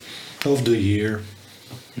of the year.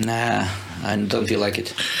 Nah, I don't feel like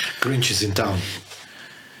it. Grinch is in town.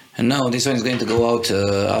 No, this one is going to go out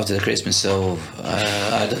after the Christmas, so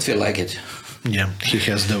I don't feel like it. Yeah, he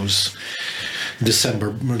has those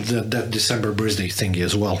that December birthday thingy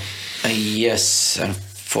as well. Yes,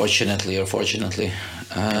 unfortunately or fortunately.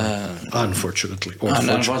 Unfortunately.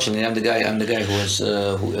 Unfortunately, I'm the guy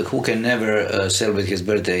who can never celebrate his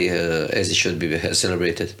birthday as it should be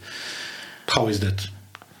celebrated. How is that?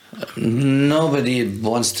 Nobody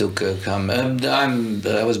wants to come.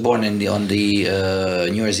 I was born on the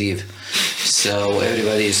New Year's Eve, so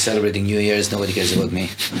everybody is celebrating New Year's. Nobody cares about me.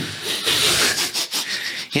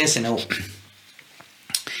 Yes, I know.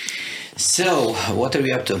 So, what are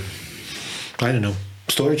we up to? I don't know.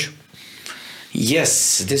 Storage?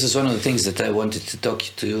 Yes, this is one of the things that I wanted to talk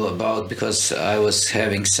to you about because I was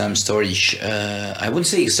having some storage, I wouldn't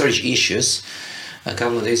say storage issues, a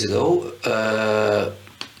couple of days ago.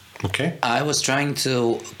 Okay. I was trying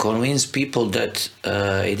to convince people that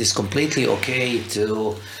it is completely okay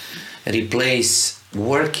to replace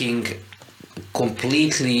working,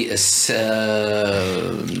 completely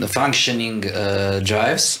functioning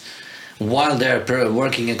drives while they're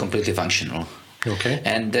working and completely functional. Okay.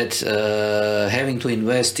 And that having to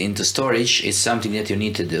invest into storage is something that you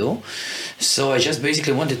need to do. So I just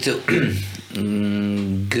basically wanted to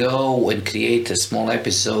go and create a small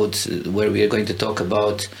episode where we are going to talk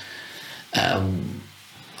about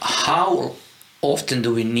how often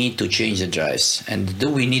do we need to change the drives, and do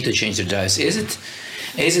we need to change the drives? Is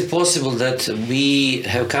it possible that we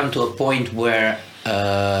have come to a point where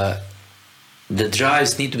the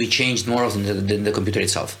drives need to be changed more often than the computer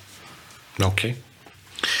itself? Okay.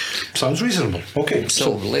 Sounds reasonable. Okay.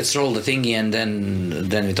 So let's roll the thingy and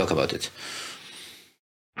then we talk about it.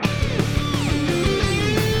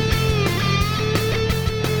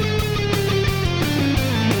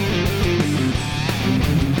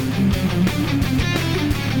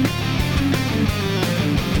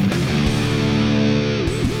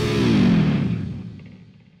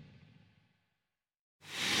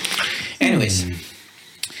 Anyways,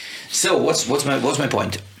 so what's my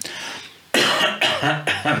point?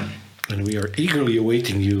 And we are eagerly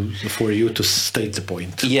awaiting for you to state the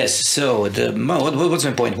point. Yes. So what's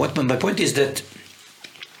my point? My point is that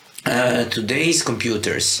today's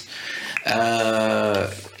computers,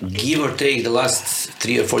 give or take the last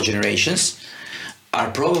 3 or 4 generations,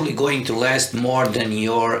 are probably going to last more than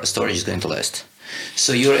your storage is going to last.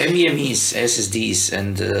 So your NVMEs, SSDs,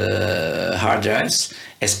 and hard drives,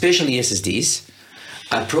 especially SSDs,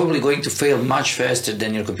 are probably going to fail much faster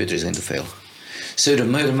than your computer is going to fail. So the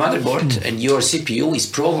motherboard and your CPU is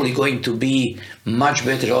probably going to be much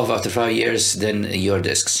better off after 5 years than your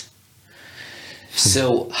disks.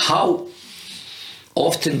 So how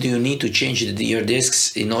often do you need to change your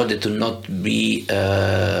disks in order to not be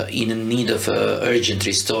in need of urgent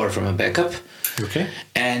restore from a backup? Okay.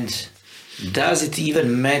 And does it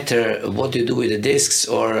even matter what you do with the disks,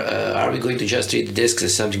 or are we going to just treat the disks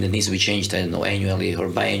as something that needs to be changed, I don't know, annually or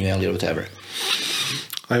biannually or whatever?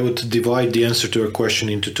 I would divide the answer to your question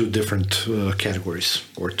into 2 different categories,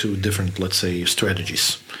 or 2 different, let's say,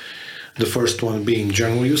 strategies. The first one being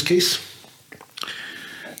general use case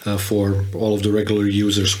for all of the regular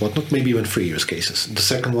users, whatnot, maybe even free use cases. The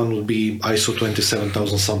second one would be ISO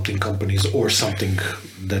 27000 something companies or something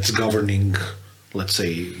that's governing, let's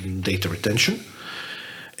say, data retention.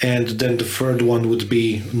 And then the third one would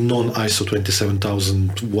be non-ISO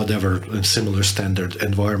 27000 whatever and similar standard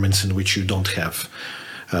environments in which you don't have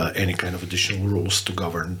any kind of additional rules to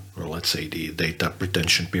govern, or let's say, the data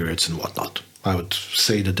retention periods and whatnot. I would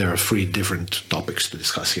say that there are 3 different topics to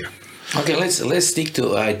discuss here. Okay, let's stick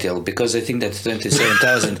to ITIL, because I think that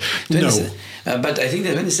 27,000. No. But I think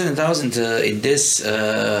that 27,000 in this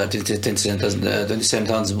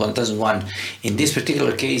 27,001 in this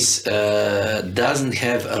particular case doesn't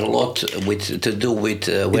have a lot to do with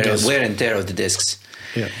wear and tear of the disks.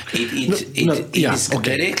 Yeah. It is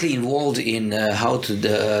directly involved in how to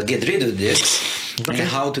get rid of the disks and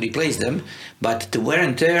how to replace them. But the wear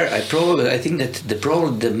and tear, I think that the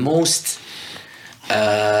most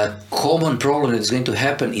common problem that is going to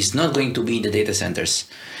happen is not going to be in the data centers.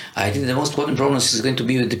 I think the most common problem is going to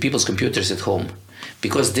be with the people's computers at home,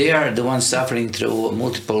 because they are the ones suffering through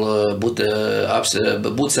multiple boot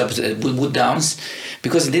downs.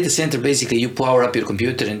 Because in data center, basically, you power up your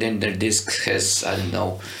computer and then their disk has, I don't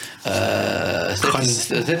know,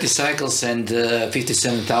 30 cycles and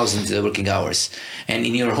 57,000 working hours. And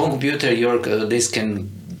in your home computer, your disk can,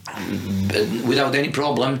 without any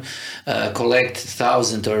problem, collect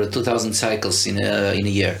 1,000 or 2,000 cycles in a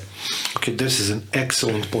year. Okay, this is an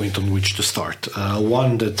excellent point on which to start.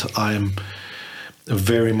 One that I'm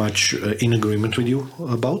very much in agreement with you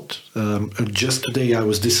about. Just today I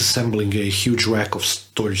was disassembling a huge rack of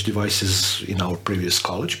storage devices in our previous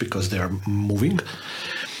college because they are moving.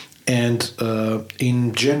 And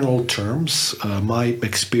in general terms, my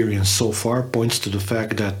experience so far points to the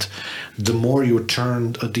fact that the more you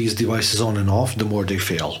turn these devices on and off, the more they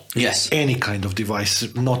fail. Yes. Any kind of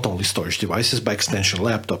device, not only storage devices, by extension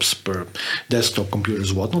laptops, desktop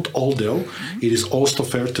computers, whatnot. Although it is also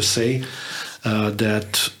fair to say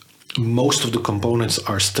that most of the components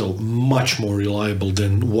are still much more reliable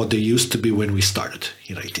than what they used to be when we started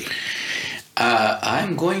in IT.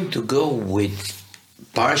 I'm going to go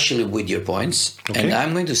partially with your points, and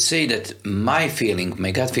I'm going to say that my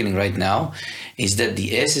gut feeling right now is that the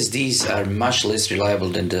SSDs are much less reliable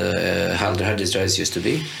than the hard disk drives used to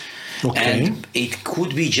be. And it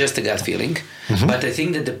could be just a gut feeling, but I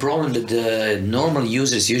think that the problem that the normal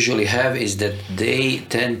users usually have is that they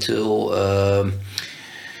tend to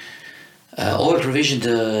over-provision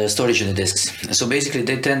the storage on the disks. So basically,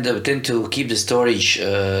 they tend to keep the storage,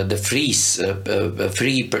 the free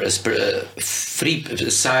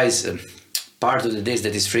size part of the disk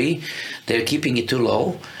that is free. They're keeping it too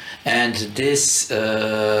low, and this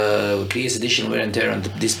creates additional wear and tear on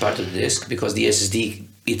this part of the disk because the SSD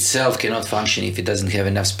itself cannot function if it doesn't have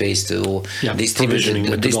enough space to distribute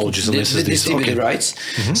the writes.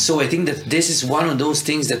 So I think that this is one of those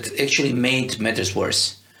things that actually made matters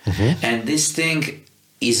worse. And this thing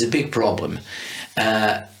is a big problem.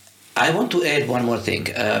 I want to add one more thing.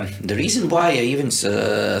 The reason why I even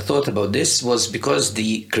thought about this was because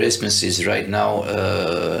the Christmas is right now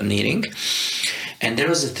nearing. And there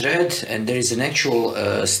was a thread, and there is an actual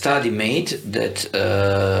study made that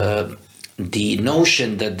the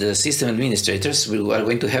notion that the system administrators are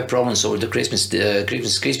going to have problems over the Christmas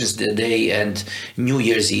Day and New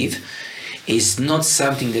Year's Eve is not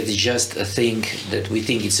something that is just a thing that we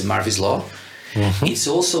think it's a Murphy's Law. It's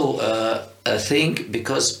also a thing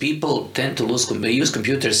because people tend to use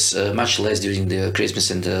computers much less during the Christmas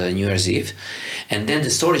and New Year's Eve. And then the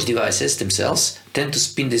storage devices themselves tend to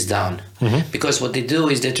spin this down because what they do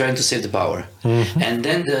is they're trying to save the power. And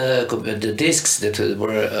then the disks that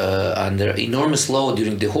were under enormous load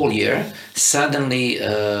during the whole year suddenly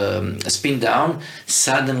spin down,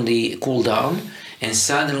 suddenly cool down, and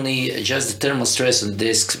suddenly just the thermal stress on the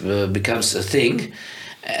disk becomes a thing,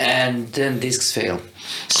 and then disks fail.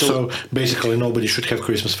 So basically nobody should have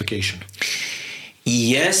Christmas vacation.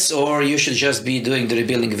 Yes, or you should just be doing the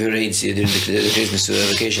rebuilding of your RAIDs during the Christmas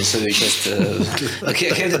vacation, so you just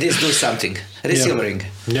have the disk do something. Resilvering.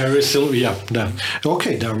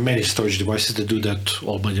 Okay, there are many storage devices that do that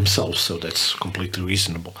all by themselves, so that's completely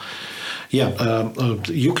reasonable.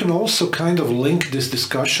 You can also kind of link this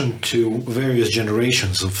discussion to various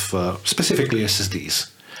generations of specifically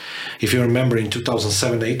SSDs. If you remember in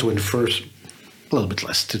 2007-8, when first, a little bit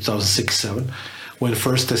less, 2006-7, when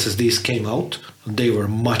first SSDs came out, they were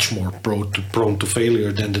much more prone to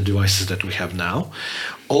failure than the devices that we have now.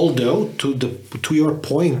 Although, to your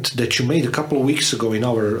point that you made a couple of weeks ago in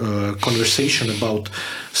our conversation about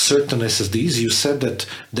certain SSDs, you said that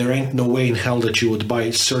there ain't no way in hell that you would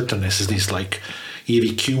buy certain SSDs like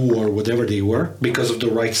EVQ or whatever they were because of the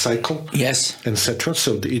write cycle, etc.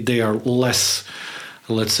 So they are less,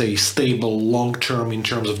 let's say, stable long-term in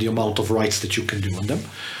terms of the amount of writes that you can do on them.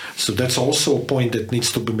 So that's also a point that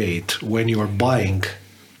needs to be made when you are buying,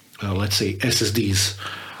 let's say, SSDs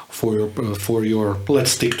for your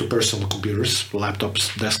let's stick to personal computers,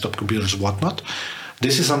 laptops, desktop computers, whatnot.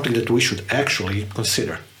 This is something that we should actually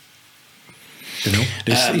consider.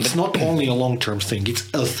 It's not only a long-term thing; it's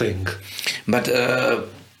a thing. But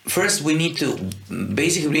first, we need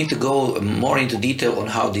to go more into detail on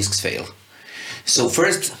how disks fail. So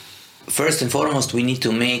first and foremost, we need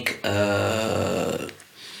to make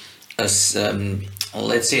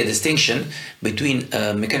let's say a distinction between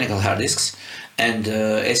mechanical hard disks and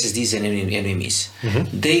SSDs and NVMEs.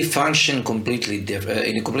 They function completely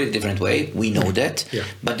in a completely different way. We know that,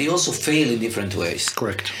 but they also fail in different ways.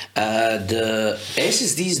 Correct. The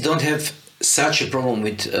SSDs don't have such a problem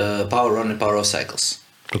with power on and power off cycles.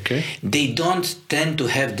 Okay. They don't tend to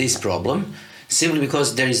have this problem simply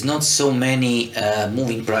because there is not so many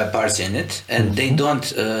moving parts in it, and they don't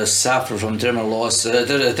suffer from thermal loss,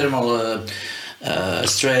 thermal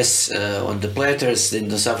stress on the platters. They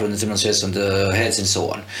don't suffer from the thermal stress on the heads and so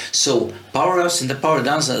on. So power ups and the power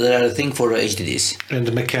downs are a thing for HDDs. And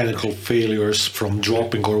the mechanical failures from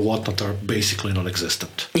dropping or whatnot are basically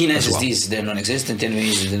non-existent. In SSDs, they're non-existent. In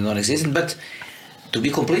NVMEs, they're non-existent. But To be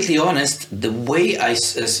completely honest, the way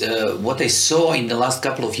what I saw in the last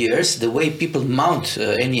couple of years, the way people mount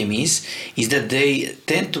NVMEs is that they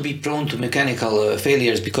tend to be prone to mechanical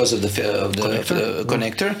failures because of the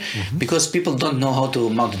connector, because people don't know how to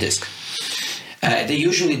mount the disk. They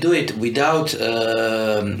usually do it without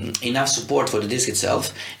enough support for the disk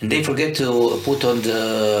itself, and they forget to put on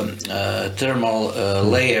the thermal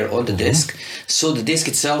layer on the disk, so the disk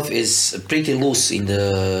itself is pretty loose in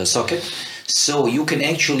the socket. So you can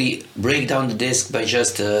actually break down the disk by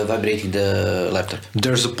just vibrating the laptop.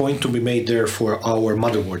 There's a point to be made there for our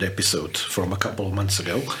motherboard episode from a couple of months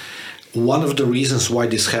ago. One of the reasons why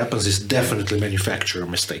this happens is definitely manufacturer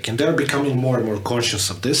mistake, and they're becoming more and more conscious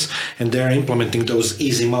of this, and they're implementing those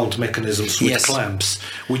easy mount mechanisms with clamps,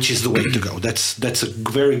 which is the way to go. That's a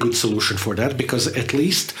very good solution for that, because at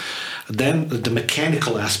least then the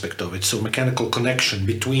mechanical aspect of it, so mechanical connection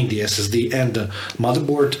between the SSD and the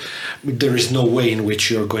motherboard, there is no way in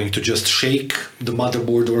which you're going to just shake the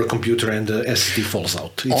motherboard or a computer and the SSD falls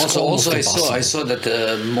out. It's also I saw that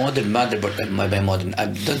modern motherboard, by modern, I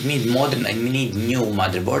don't mean modern, I mean new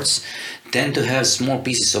motherboards, tend to have small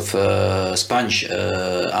pieces of sponge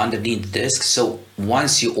underneath the disk. So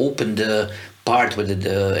once you open the part where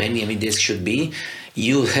the NVMe disk should be,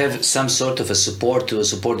 you have some sort of a support to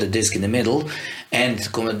support the disk in the middle, and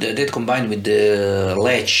that combined with the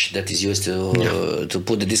latch that is used to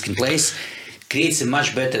put the disk in place creates a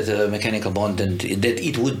much better mechanical bond than that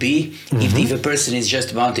it would be if a person is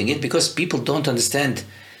just mounting it, because people don't understand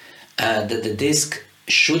that the disk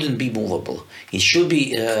shouldn't be movable. It should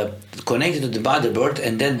be connected to the motherboard,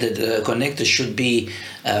 and then the connector should be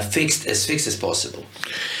fixed as possible.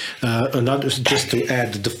 Another, just to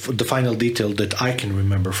add the final detail that I can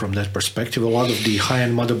remember from that perspective, a lot of the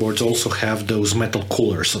high-end motherboards also have those metal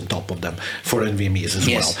coolers on top of them for NVMEs as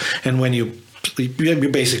well. And when you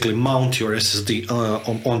basically mount your SSD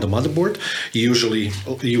on the motherboard, you usually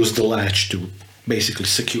use the latch to basically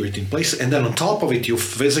secure it in place, and then on top of it you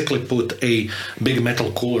physically put a big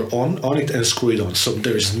metal cooler on it and screw it on, so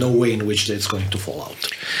there is no way in which it's going to fall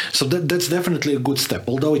out. So that's definitely a good step,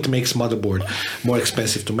 although it makes motherboard more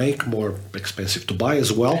expensive to make, more expensive to buy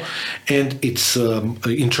as well, and it's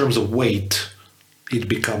in terms of weight, it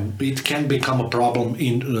can become a problem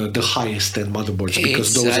in the highest end motherboards,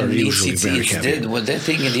 because those are usually very heavy. That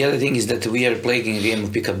thing, and the other thing is that we are playing a game of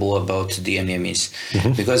peekaboo about the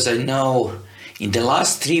NVMEs, because I know in the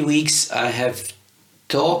last 3 weeks I have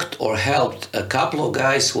talked or helped a couple of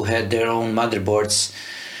guys who had their own motherboards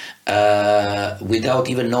without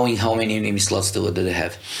even knowing how many NVMe slots do they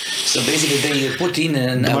have. So basically they put in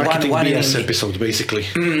one BS episode, basically.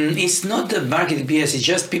 It's not the marketing BS, it's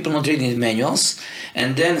just people not reading the manuals,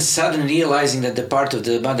 and then suddenly realizing that the part of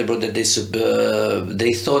the motherboard that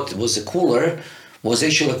they thought was a cooler was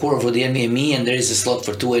actually a core for the NVMe, and there is a slot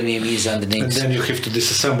for 2 NVMEs underneath. And then you have to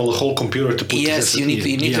disassemble a whole computer to put Yes, you need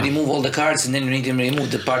to remove all the cards, and then you need to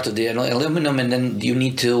remove the part of the aluminum, and then you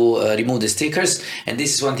need to remove the stickers. And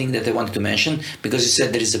this is one thing that I wanted to mention, because you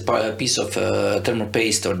said there is a piece of thermal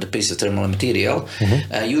paste or the piece of thermal material,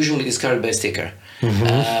 usually discarded by a sticker.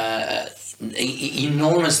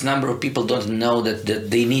 Enormous number of people don't know that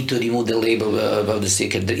they need to remove the label above the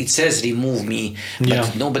sticker. It says "remove me,"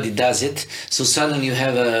 but nobody does it. So suddenly you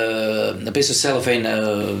have a piece of cellophane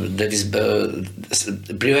that is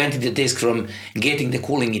preventing the disk from getting the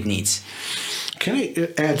cooling it needs. Can I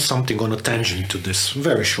add something on a tangent to this?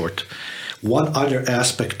 Very short. One other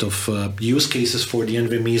aspect of use cases for the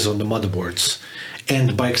NVMEs on the motherboards,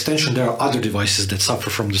 and by extension there are other devices that suffer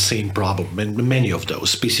from the same problem, and many of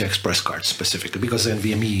those, PCI Express cards specifically, because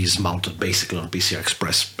NVMe is mounted basically on PCI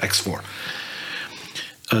Express X4.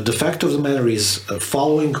 The fact of the matter is,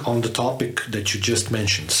 following on the topic that you just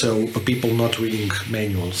mentioned, so people not reading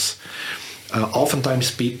manuals,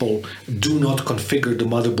 oftentimes people do not configure the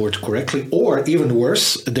motherboard correctly, or even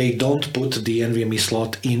worse, they don't put the NVMe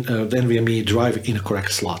slot in the NVMe drive in a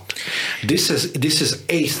correct slot. This is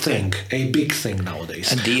a big thing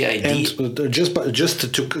nowadays. And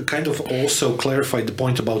just to kind of also clarify the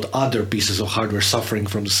point about other pieces of hardware suffering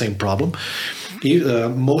from the same problem.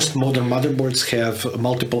 Most modern motherboards have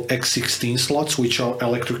multiple X16 slots, which are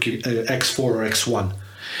electrically X4 or X1.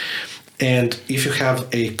 And if you have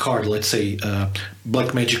a card, let's say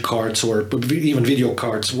Blackmagic cards or even video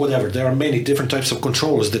cards, whatever. There are many different types of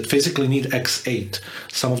controllers that physically need X8.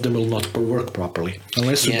 Some of them will not work properly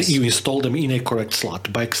unless you install them in a correct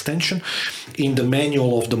slot. By extension, in the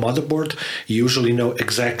manual of the motherboard, you usually know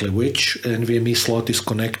exactly which NVMe slot is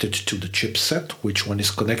connected to the chipset, which one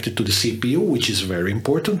is connected to the CPU, which is very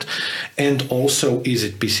important, and also is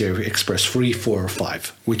it PCI Express 3, 4, or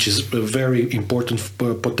 5, which is very important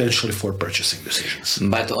potentially for purchasing decisions.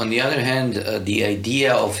 But on the other hand, the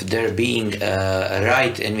idea of there being a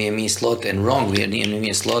right NVMe slot and wrong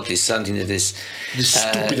NVMe slot is something that is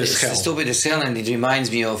stupid as hell, and it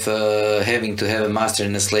reminds me of having to have a master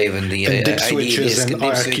and a slave and the dip switches and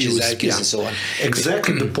RQs and so on.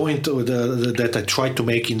 Exactly the point that I tried to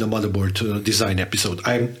make in the motherboard design episode.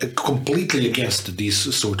 I'm completely against these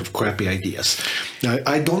sort of crappy ideas.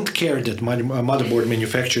 I don't care that motherboard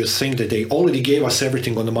manufacturers think that they already gave us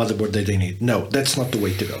everything on the motherboard that they need. No, that's not the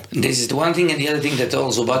way to go. This is the one thing, and the other thing that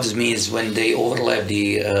also bothers me is when they overlap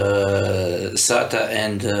the SATA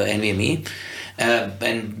and NVMe.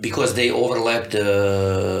 And because they overlap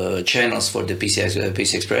the channels for the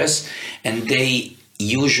PC Express, and they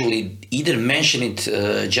usually either mention it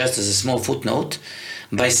just as a small footnote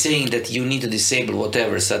by saying that you need to disable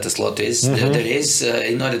whatever SATA slot is there is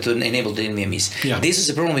in order to enable the NVMEs. Yeah. This is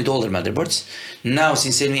a problem with older motherboards. Now,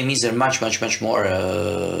 since NVMEs are much more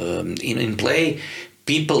in play,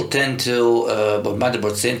 people tend to,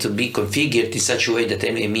 motherboards tend to be configured in such a way that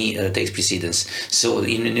NVMe takes precedence. So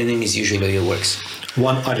in NVMEs usually it works.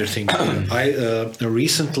 One other thing, I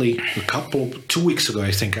recently, 2 weeks ago,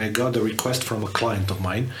 I think, I got a request from a client of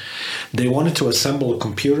mine. They wanted to assemble a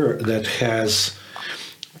computer that has,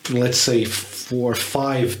 let's say, 4 or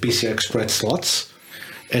 5 PCI Express slots,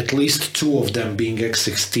 at least 2 of them being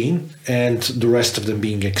X16 and the rest of them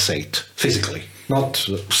being X8, physically. Not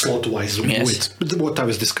slot-wise, with what I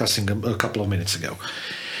was discussing a couple of minutes ago.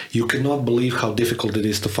 You cannot believe how difficult it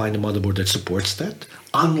is to find a motherboard that supports that,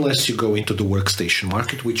 unless you go into the workstation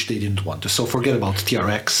market, which they didn't want to. So forget about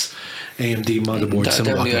TRX, AMD motherboards, and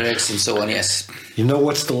whatnot. WRX and so on, yes. You know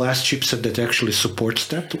what's the last chipset that actually supports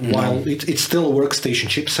that? While it's still a workstation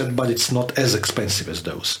chipset, but it's not as expensive as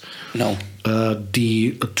those. No.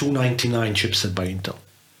 The 299 chipset by Intel.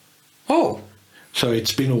 Oh. So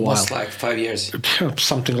it's been a while. Almost like 5 years.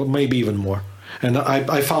 Something, maybe even more. And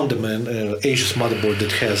I found them an Asus motherboard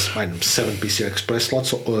that has 7 PCI Express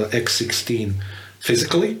slots, X16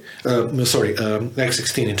 physically.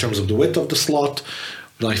 X16 in terms of the width of the slot.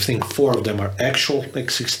 I think 4 of them are actual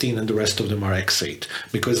X16 and the rest of them are X8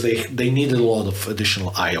 because they needed a lot of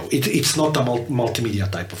additional I/O. It's not a multimedia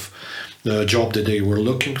type of job that they were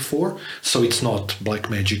looking for, so it's not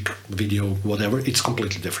Blackmagic video, whatever. It's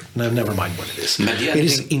completely different. Never mind what it is. It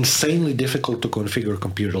is insanely difficult to configure a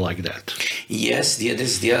computer like that. Yes, this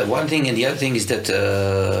is the other one thing, and the other thing is that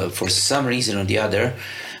for some reason or the other,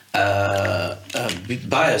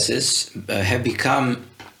 BIOSes have become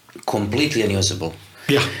completely unusable.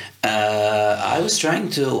 Yeah. I was trying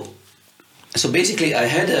to. So basically, I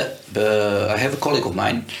have a colleague of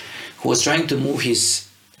mine who was trying to move his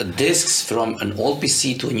disks from an old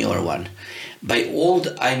PC to a newer one. By old,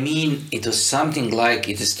 I mean it was something like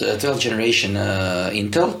it is 12th generation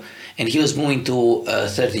Intel, and he was moving to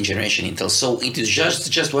 13th generation Intel. So it is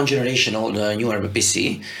just one generation old, newer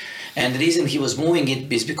PC. And the reason he was moving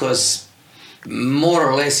it is because more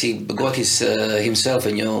or less he got himself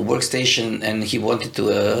a new workstation, and he wanted to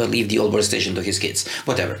leave the old workstation to his kids.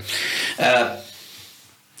 Whatever.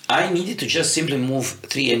 I needed to just simply move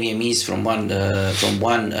 3 NVMEs from one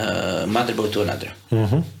motherboard to another.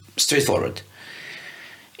 Straightforward.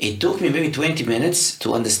 It took me maybe 20 minutes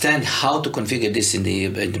to understand how to configure this in the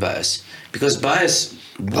BIOS, because BIOS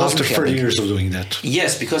wasn't after 30 years of doing that.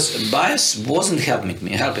 Yes, because BIOS wasn't helping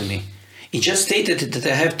me. It just stated that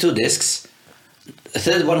I have 2 disks. A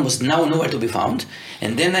third one was now nowhere to be found,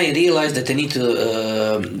 and then I realized that I need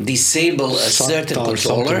to disable a certain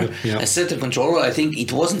controller. A certain controller. I think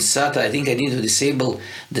it wasn't SATA. I think I need to disable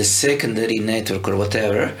the secondary network or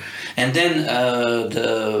whatever, and then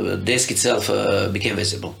the disk itself became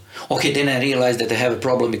visible. Okay, then I realized that I have a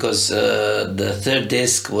problem because the third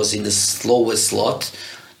disk was in the slowest slot.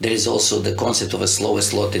 There is also the concept of a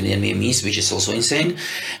slowest slot in the NVMEs, which is also insane.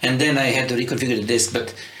 And then I had to reconfigure the disk,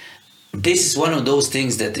 but this is one of those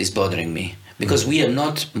things that is bothering me, because we are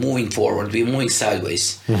not moving forward, we are moving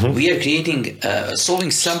sideways. We are creating,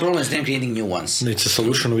 solving some problems, then creating new ones. It's a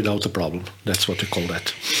solution without a problem. That's what we call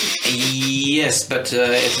that. Yes, but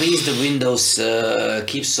at least the Windows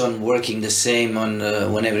keeps on working the same on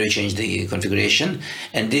whenever you change the configuration.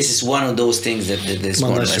 And this is one of those things that is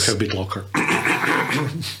more or less. Unless you have BitLocker.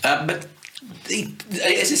 But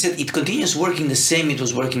as I said, it continues working the same it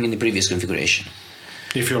was working in the previous configuration.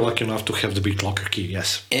 If you're lucky enough to have the BitLocker key,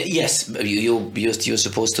 yes. Yes, you're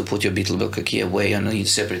supposed to put your BitLocker key away on a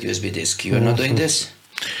separate USB disk. You are not doing this?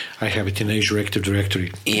 I have it in Azure Active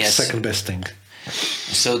Directory. Yes. Second best thing.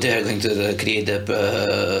 So they are going to create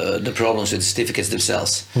the problems with certificates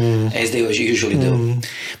themselves, as they usually do.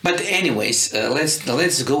 But anyways,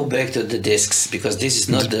 let's go back to the disks, because this is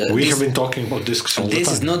not the. We have been talking about disks all the time.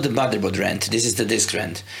 This is not the motherboard rant. This is the disk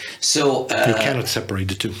rant. So you cannot separate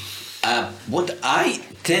the two. What I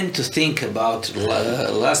tend to think about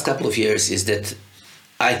last couple of years is that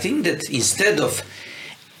I think that instead of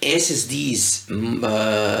SSDs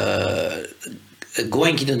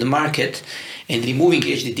going into the market and removing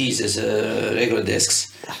HDDs as regular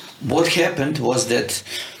disks, what happened was that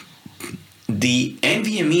the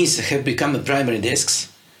NVMEs have become the primary disks,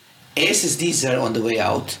 SSDs are on the way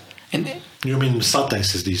out. And you mean SATA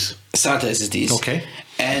SSDs? SATA SSDs. Okay.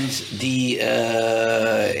 And the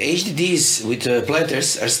HDDs with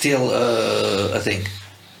platters are still a thing.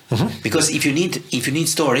 Because if you need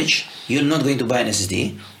storage, you're not going to buy an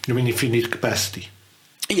SSD. You mean if you need capacity?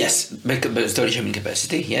 Yes, storage having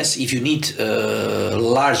capacity. Yes, if you need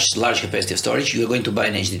large capacity of storage, you are going to buy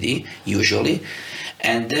an HDD usually.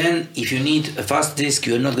 And then if you need a fast disk,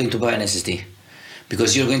 you are not going to buy an SSD,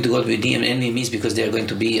 because you're going to go with NVMEs because they are going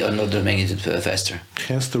to be an order of magnitude faster.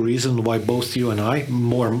 Hence the reason why both you and I,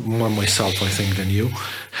 more myself I think than you,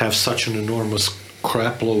 have such an enormous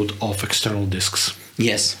crap load of external disks.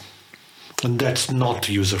 Yes. And that's not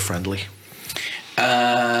user friendly.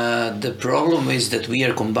 The problem is that we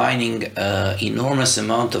are combining enormous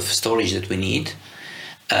amount of storage that we need.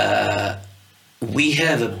 We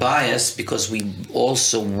have a bias because we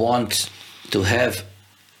also want to have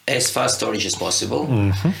as fast storage as possible,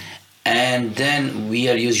 and then we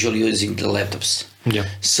are usually using the laptops. Yeah.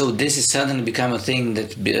 So this has suddenly become a thing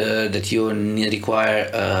that you require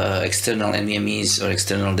external NVMEs or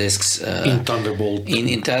external disks in Thunderbolt.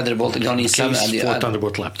 In Thunderbolt, and only some for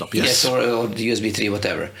Thunderbolt laptop. Yes. Or the USB 3,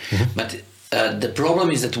 whatever. But the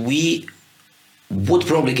problem is that we would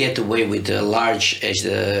probably get away with a large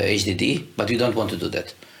HDD, but we don't want to do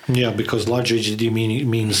that. Yeah, because large HDD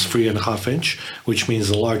means 3.5 inch, which means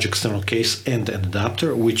a large external case and an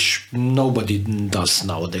adapter, which nobody does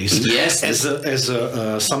nowadays. Yes, as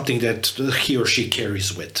something that he or she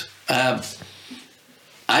carries with.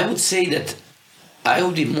 I would say that I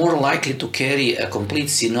would be more likely to carry a complete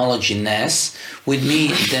Synology NAS with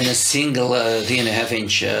me than a single 3.5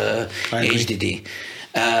 inch HDD,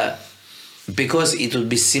 because it would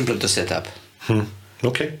be simpler to set up.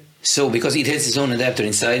 Okay. So, because it has its own adapter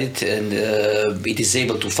inside it, and it is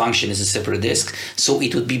able to function as a separate disk, so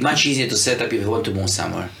it would be much easier to set up if you want to move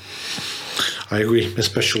somewhere. I agree,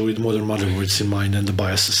 especially with modern motherboards in mind and the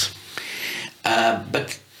BIOSes.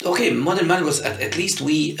 But okay, modern motherboards, at least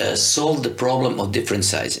we solved the problem of different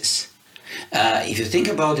sizes. If you think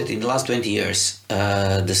about it, in the last 20 years,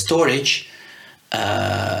 the storage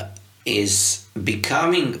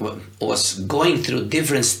was going through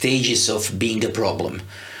different stages of being a problem.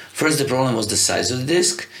 First, the problem was the size of the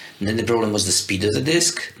disk. Then the problem was the speed of the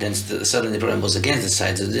disk. Then suddenly the problem was against the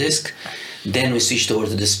size of the disk. Then we switched over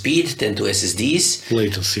to the speed, then to SSDs.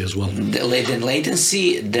 Latency as well. Then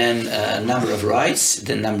latency, then number of writes,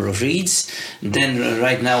 then number of reads. Then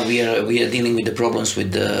right now we are dealing with the problems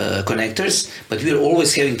with the connectors, but we are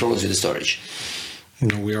always having problems with the storage.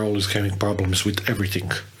 No, we are always having problems with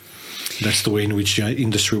everything. That's the way in which the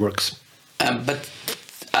industry works. But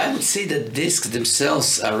I would say that disks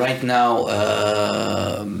themselves are right now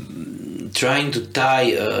trying to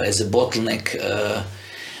tie as a bottleneck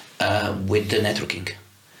with the networking.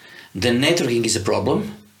 The networking is a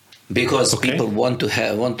problem because people want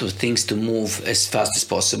things to move as fast as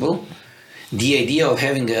possible. The idea of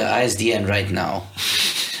having an ISDN right now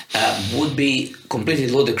would be completely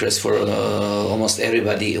ludicrous for almost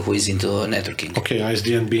everybody who is into networking. Okay,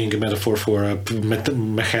 ISDN being a metaphor for a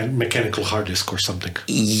mechanical hard disk or something.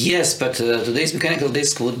 Yes, but today's mechanical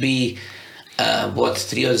disk would be 4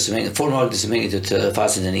 orders of magnitude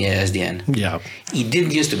faster than the ISDN. Yeah. It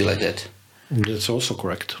didn't used to be like that. That's also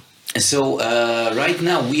correct. So right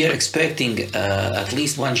now we are expecting at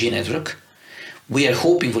least 1G network. We are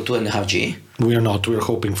hoping for 2.5G. We are not. We are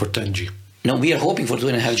hoping for 10G. No, we are hoping for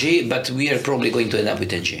 2.5G, but we are probably going to end up with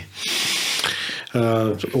 10G.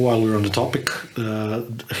 While we're on the topic,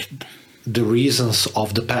 the reasons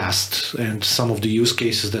of the past and some of the use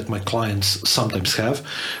cases that my clients sometimes have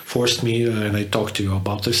forced me, and I talked to you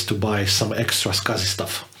about this, to buy some extra SCSI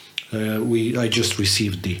stuff. I just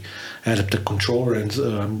received the Adaptec controller, and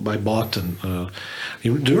I bought. And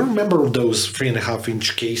do you remember those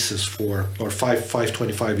 3.5-inch cases or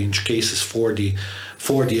 5.25-inch cases for the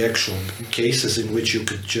actual cases in which you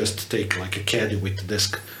could just take like a caddy with the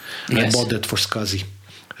disc? And Yes. I bought that for SCSI.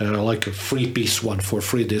 Like a 3-piece one for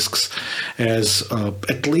 3 discs, as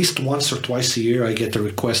at least once or twice a year I get a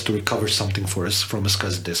request to recover something from a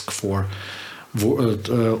SCSI disc for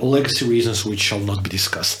legacy reasons which shall not be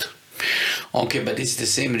discussed. Okay, but it's the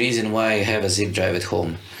same reason why I have a zip drive at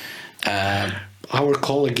home. Our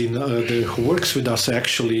colleague who works with us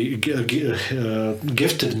actually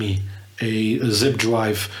gifted me a zip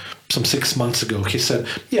drive some 6 months ago. He said,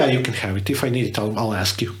 "Yeah, you can have it. If I need it, I'll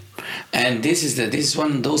ask you." And this is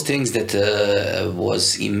one of those things that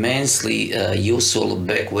was immensely useful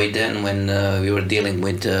back way then when we were dealing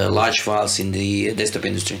with large files in the desktop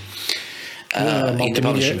industry. In the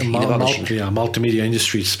publishing. Multimedia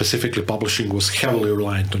industry, specifically publishing, was heavily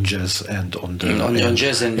reliant on Jazz and on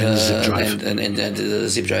Jazz and zip drive. and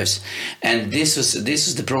zip drives, and this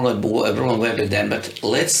was the problem way back then. But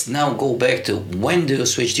let's now go back to when do you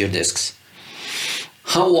switch to your disks?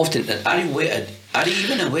 How often are you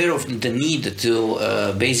even aware of the need to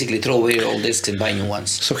basically throw away old disks and buy new ones?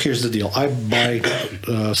 So here's the deal. I buy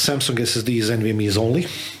Samsung SSDs and NVMEs only.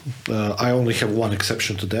 I only have one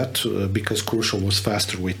exception to that because Crucial was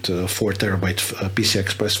faster with 4 terabyte PCI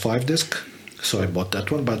Express 5 disk. So I bought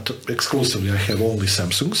that one, but exclusively I have only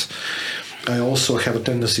Samsungs. I also have a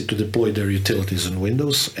tendency to deploy their utilities in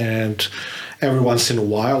Windows, and every once in a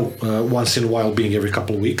while being every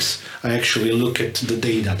couple of weeks, I actually look at the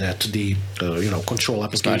data that the control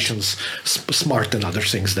applications, smart and other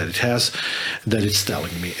things that it has, that it's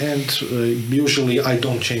telling me. And usually I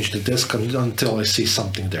don't change the disk until I see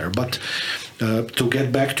something there. But to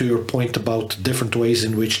get back to your point about different ways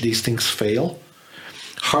in which these things fail,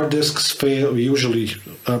 hard disks fail usually,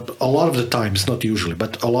 a lot of the times, not usually,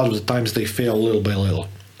 but a lot of the times they fail little by little.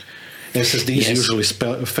 SSDs usually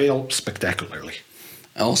fail spectacularly.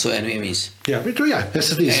 Also NVMEs. Yeah,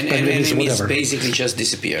 SSDs, And NVMEs, NVMEs whatever. basically just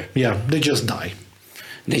disappear. Yeah, they just die.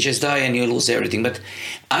 They just die and you lose everything. But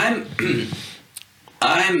I'm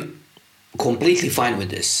completely fine with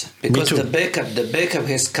this because the backup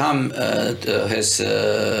has come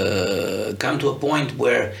to a point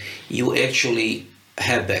where you actually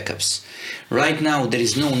have backups. Right now there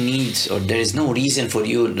is no need or there is no reason for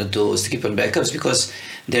you to skip on backups because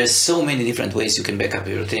there's so many different ways you can back up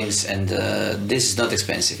your things, and this is not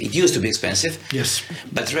expensive. It used to be expensive. Yes.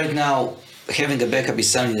 But right now having a backup is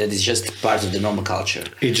something that is just part of the normal culture.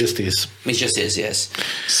 It just is. It just is, yes.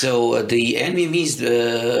 So the NVMEs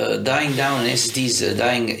dying down and SSDs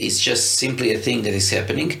dying is just simply a thing that is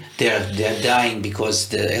happening. They're dying because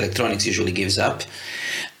the electronics usually gives up.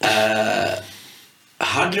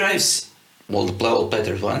 Hard drives, well, the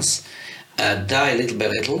plattered ones, die little by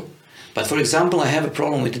little. But for example, I have a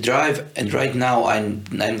problem with the drive, and right now I'm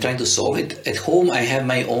trying to solve it. At home, I have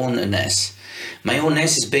my own NAS. My own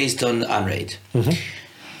NAS is based on Unraid. Mm-hmm.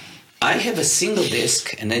 I have a single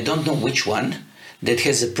disk, and I don't know which one, that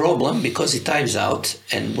has a problem because it times out,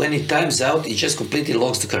 and when it times out, it just completely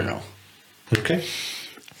locks the kernel. Okay.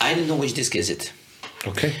 I don't know which disk is it.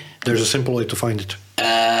 Okay. There's a simple way to find it.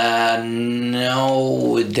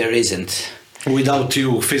 No, there isn't. Without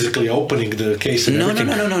you physically opening the case and everything?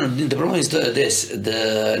 No. The problem is this.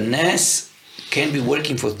 The NAS can be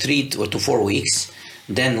working for 3 to 4 weeks,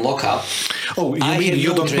 then lock up. Oh, you mean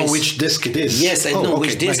you don't know which disk it is? Yes, I know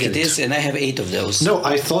which disk it is, and I have 8 of those. No,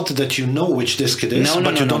 I thought that you know which disk it is,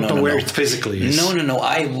 but you don't know where it physically is. No.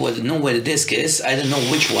 I would know where the disk is. I don't know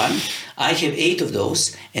which one. I have 8 of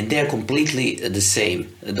those, and they're completely the same.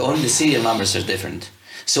 Only the serial numbers are different.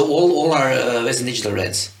 So all are Western Digital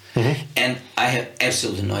Reds. Mm-hmm. And I have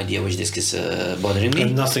absolutely no idea which disk is bothering me.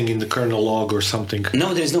 And nothing in the kernel log or something?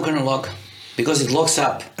 No, there is no kernel log because it locks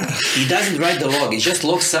up. It doesn't write the log. It just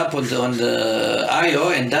locks up on the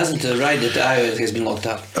I/O and doesn't write that the I/O has been locked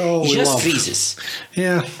up. Oh, it just freezes.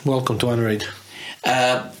 Yeah, welcome to Unraid.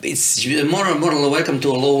 It's more welcome to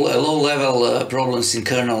low-level problems in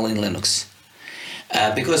kernel in Linux.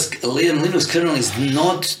 Because Linux kernel is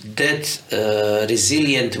not that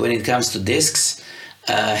resilient when it comes to disks.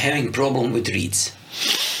 Having problem with reads.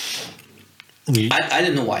 I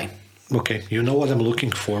don't know why. Okay, you know what I'm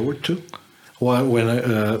looking forward to? When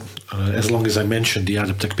as long as I mentioned the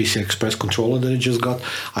Adaptec PCI Express controller that I just got,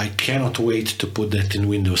 I cannot wait to put that in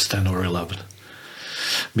Windows 10 or 11.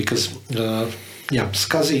 Because,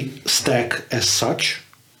 SCSI stack as such,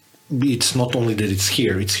 it's not only that it's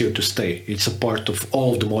here to stay. It's a part of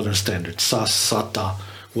all of the modern standards, SAS, SATA,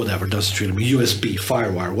 whatever, doesn't really mean USB,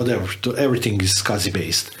 FireWire, whatever. Everything is SCSI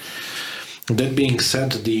based. That being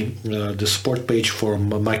said, the support page from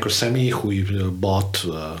Microsemi, who bought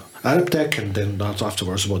Adaptec and then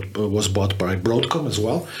afterwards was bought by Broadcom as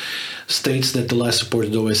well, states that the last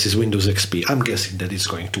supported OS is Windows XP. I'm guessing that it's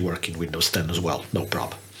going to work in Windows 10 as well, no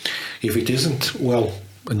problem. If it isn't, well,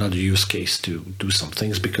 another use case to do some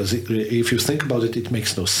things, because if you think about it, it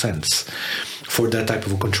makes no sense for that type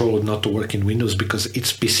of a controller not to work in Windows, because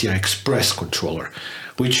it's PCI Express controller,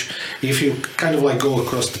 which if you kind of like go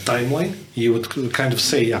across the timeline, you would kind of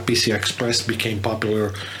say PCI Express became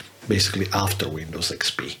popular basically after Windows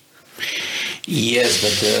XP. Yes,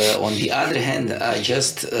 but on the other hand, I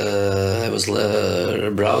was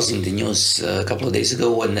browsing the news a couple of days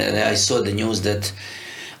ago, and I saw the news that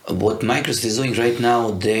what Microsoft is doing right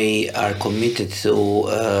now, they are committed to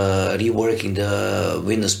reworking the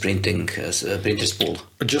Windows printer spool.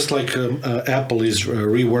 Just like Apple is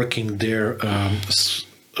reworking their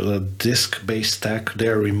disk-based stack,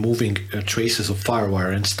 they're removing traces of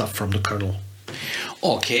FireWire and stuff from the kernel.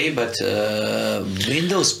 Okay, but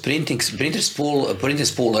Windows printer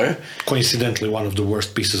spooler, coincidentally one of the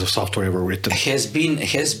worst pieces of software ever written, has been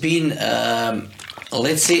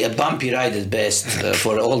let's say a bumpy ride at best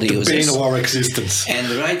for all the users. The bane of our existence. And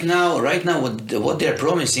right now, what they're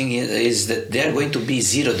promising is that they're going to be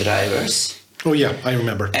zero drivers. Oh yeah, I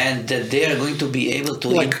remember. And that they are going to be able to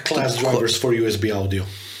like class drivers for USB audio.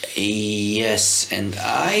 Yes, and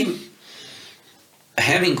I'm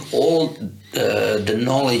having all the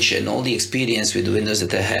knowledge and all the experience with Windows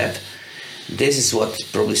that I have. This is what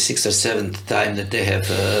probably 6th or 7th time that they have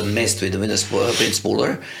messed with the Windows print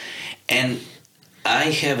spooler, and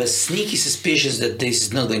I have a sneaky suspicion that this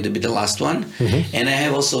is not going to be the last one, and I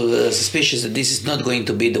have also a suspicion that this is not going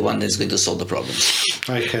to be the one that's going to solve the problems.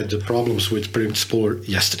 I had the problems with print spooler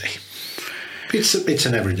yesterday. It's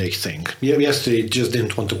an everyday thing. Yesterday I just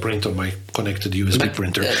didn't want to print on my connected USB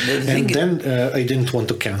printer, and then I didn't want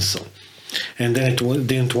to cancel. And then it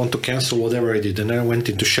didn't want to cancel whatever I did. And I went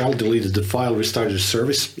into shell, deleted the file, restarted the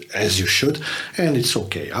service, as you should, and it's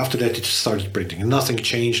okay. After that, it started printing. Nothing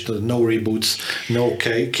changed, no reboots, no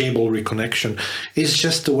cable reconnection. It's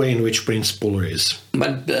just the way in which print spooler is.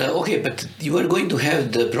 But but you are going to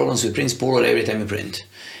have the problems with print spooler every time you print.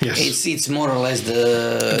 Yes. It's more or less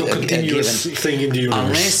the continuous thing in the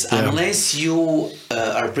universe. Unless you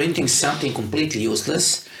are printing something completely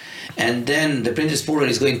useless, and then the printer spooler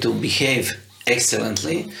is going to behave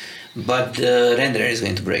excellently, but the renderer is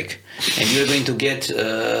going to break, and you're going to get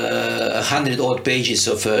 100 odd pages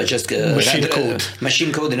of just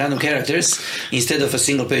machine code and random characters instead of a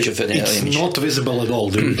single page of an it's image. It's not visible at all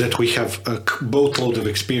that we have a boatload of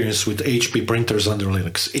experience with HP printers under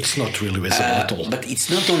Linux. It's not really visible at all. But it's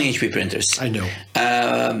not only HP printers. I know.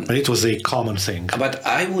 But it was a common thing. But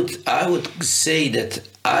I would say that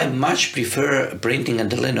I much prefer printing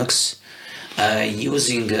under Linux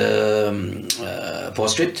using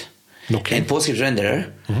PostScript. Okay. And PostScript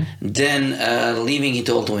renderer, then leaving it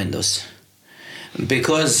all to Windows,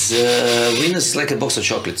 because Windows is like a box of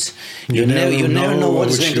chocolates. You never know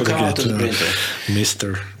what's going to come out of the printer.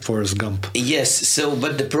 Mr. Forrest Gump. Yes. So,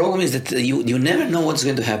 but the problem is that you never know what's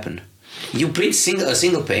going to happen. You print a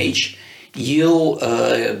single page, you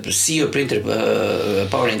see your printer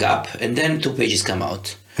powering up, and then 2 pages come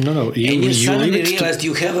out. No. You suddenly realize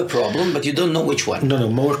you have a problem, but you don't know which one. No.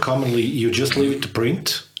 More commonly, you just leave it to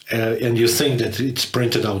print. And you think that it's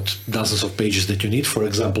printed out dozens of pages that you need, for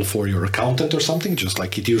example, for your accountant or something, just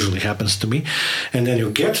like it usually happens to me. And then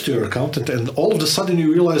you get to your accountant, and all of a sudden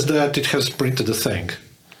you realize that it has printed a thing,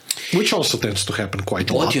 which also tends to happen quite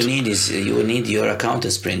a lot. What you need is you need your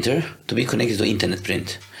accountant's printer to be connected to internet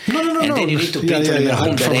print. No. And then you need to print from your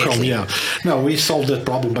home directly. No, we solved that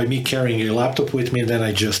problem by me carrying a laptop with me, and then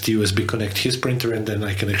I just USB connect his printer, and then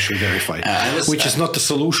I can actually verify it, which is not the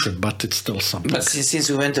solution, but it's still something. But since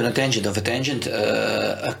we went on a tangent,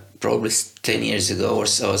 probably 10 years ago or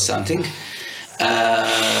something,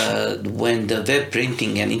 when the web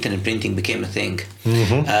printing and internet printing became a thing,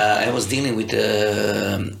 I was dealing with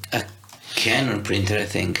a Canon printer, I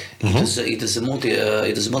think. It was a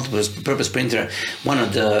multi-purpose printer, one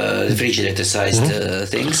of the refrigerator-sized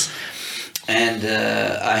things. And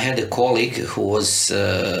I had a colleague who was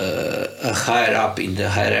higher up in the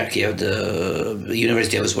hierarchy of the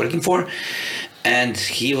university I was working for, and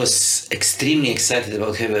he was extremely excited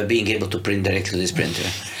about being able to print directly to this printer.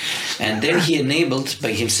 And then he enabled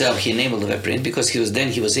the web print, because he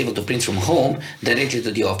was able to print from home directly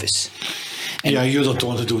to the office. And, you don't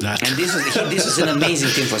want to do that. And this was an amazing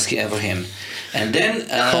thing for him. And then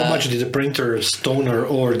how much did the printer toner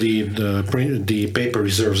or the paper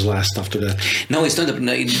reserves last after that? No, it's not.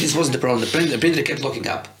 This wasn't the problem. The printer kept locking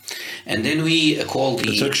up, and then we called the.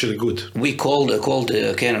 That's actually good. We called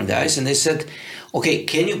the Canon guys, and they said, "Okay,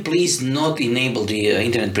 can you please not enable the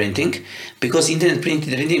internet printing, because internet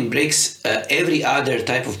printing breaks every other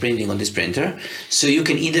type of printing on this printer. So you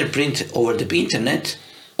can either print over the internet,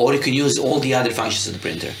 or you can use all the other functions of the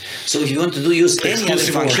printer. So if you want to use any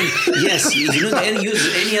other function, yes, if you don't use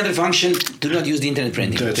any other function, do not use the internet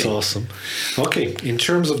printing." That's awesome. Okay, in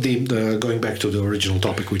terms of the going back to the original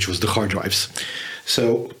topic, which was the hard drives.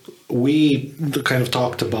 So we kind of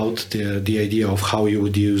talked about the idea of how you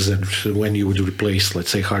would use and when you would replace,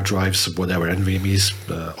 let's say, hard drives, whatever, NVMEs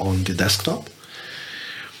on the desktop.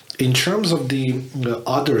 In terms of the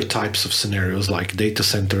other types of scenarios like data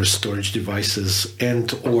centers, storage devices,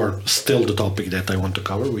 and or still the topic that I want to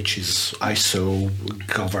cover, which is ISO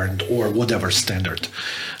governed or whatever standard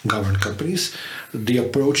governed companies, the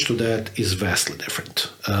approach to that is vastly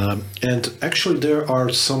different. And actually there are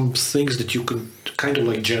some things that you can kind of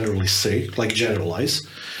like generally say, like generalize.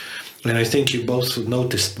 And I think you both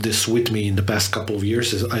noticed this with me in the past couple of years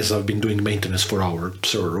as I've been doing maintenance for our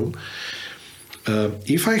server room.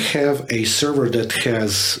 If I have a server that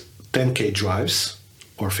has 10K drives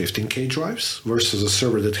or 15K drives versus a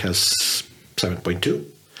server that has 7.2,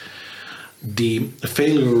 the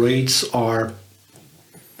failure rates are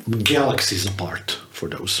galaxies apart for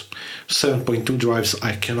those. 7.2 drives,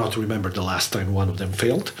 I cannot remember the last time one of them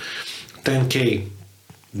failed. 10K,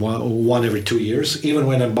 one every 2 years, even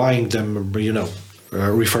when I'm buying them,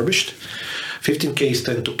 refurbished. 15Ks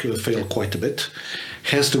tend to fail quite a bit.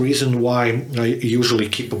 Hence the reason why I usually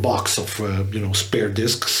keep a box of spare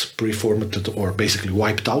disks pre-formatted or basically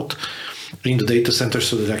wiped out in the data center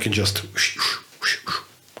so that I can just,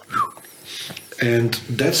 and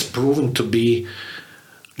that's proven to be,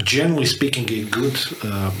 generally speaking, a good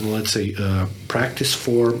practice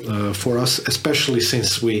for us, especially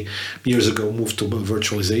since we years ago moved to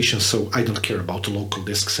virtualization. So I don't care about the local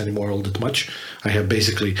disks anymore all that much. I have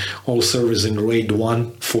basically all servers in RAID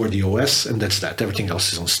 1 for the OS, and that's that. Everything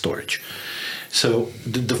else is on storage. So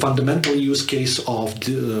the fundamental use case of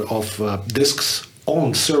disks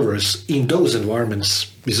on servers in those environments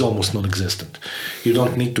is almost non-existent. You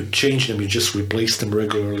don't need to change them, you just replace them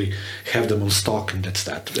regularly, have them on stock, and that's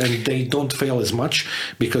that. And they don't fail as much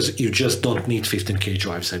because you just don't need 15K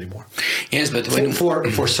drives anymore. Yes, but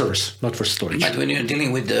for servers, not for storage. But when you're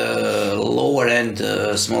dealing with the lower end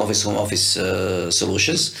small office, home office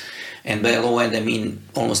solutions, and by low end I mean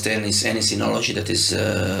almost any Synology that is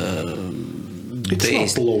it's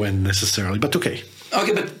based. not low end necessarily, but okay.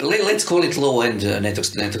 Okay, but let's call it low-end network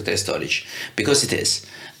test storage, because it is.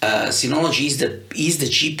 Synology is the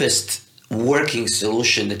cheapest working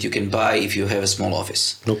solution that you can buy if you have a small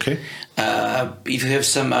office. Okay. If you have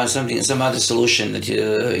some other solution that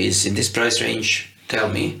is in this price range, tell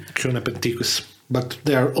me. Penticus, but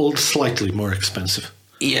they are all slightly more expensive.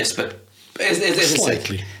 Yes, but as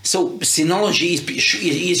slightly. I said, so Synology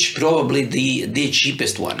is probably the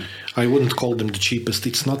cheapest one. I wouldn't call them the cheapest.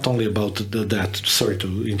 It's not only about that. Sorry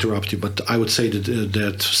to interrupt you, but I would say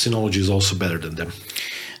that Synology is also better than them.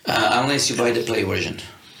 Unless you buy the Play version.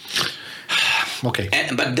 Okay.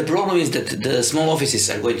 But the problem is that the small offices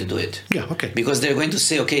are going to do it. Yeah, okay. Because they're going to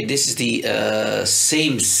say, okay, this is the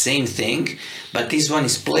same thing, but this one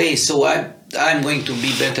is Play, so I'm going to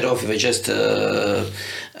be better off if I just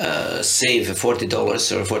save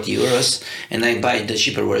 $40 or 40 euros and I buy the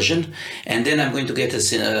cheaper version, and then I'm going to get a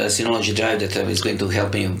Synology drive that is going to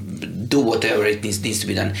help me do whatever it needs to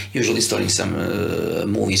be done, usually storing some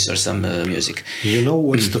movies or some music. You know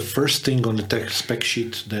what's the first thing on the tech spec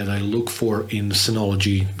sheet that I look for in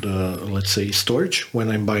Synology, let's say, storage, when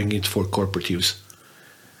I'm buying it for corporate use?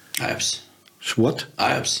 IOPS. What?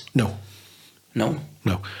 IOPS. No.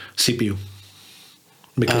 CPU.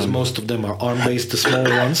 Because most of them are ARM-based, the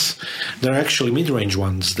smaller ones. They're actually mid-range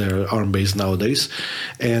ones. They're ARM-based nowadays,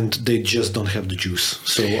 and they just don't have the juice.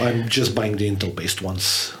 So I'm just buying the Intel-based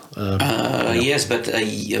ones. Yes, but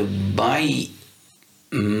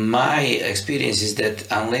my experience is that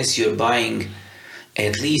unless you're buying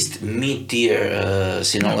at least mid-tier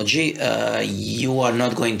Synology, you are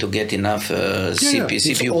not going to get enough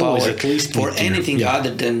CPU power for anything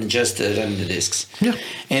other than just running the disks. Yeah.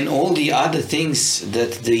 And all the other things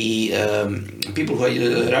that the people who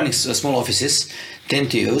are running small offices tend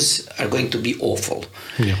to use are going to be awful.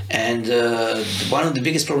 Yeah. And one of the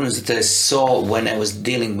biggest problems that I saw when I was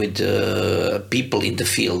dealing with people in the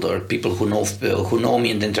field or people who know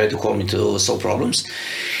me and then try to call me to solve problems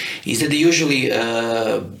is that they usually,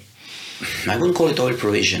 I wouldn't call it over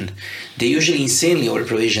provision. They usually insanely over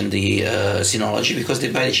provision the Synology because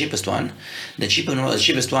they buy the cheapest one. The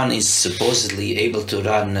cheapest one is supposedly able to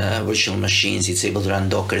run virtual machines, it's able to run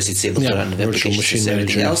Dockers, it's able to run web applications,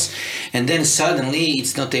 everything else. And then suddenly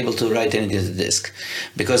it's not able to write anything to the disk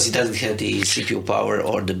because it doesn't have the CPU power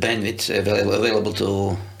or the bandwidth available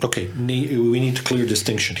to... Okay, we need to clear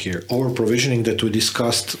distinction here. Over provisioning that we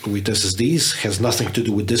discussed with SSDs has nothing to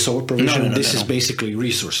do with this over provisioning. This is basically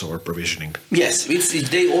resource over provisioning. Yes,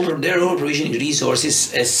 they're over provisioning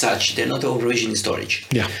resources as such. They're not over provisioning storage.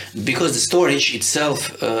 Yeah. Because the storage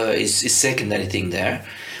itself is secondary thing there.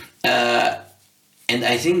 And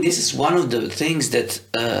I think this is one of the things that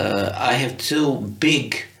I have two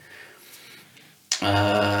big...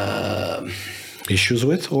 issues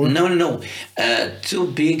with? Or No. Two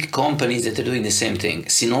big companies that are doing the same thing.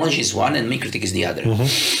 Synology is one and MikroTik is the other.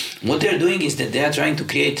 Mm-hmm. What they're doing is that they are trying to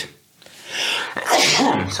create...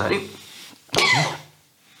 Sorry.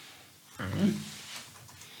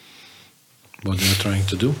 What they are trying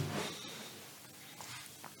to do?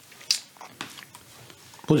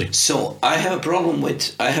 So I have a problem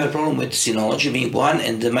with Synology being one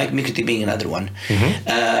and the MikroTik being another one.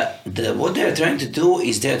 Mm-hmm. What they are trying to do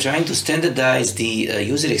is they are trying to standardize the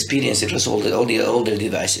user experience across all their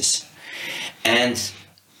devices, and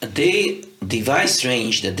the device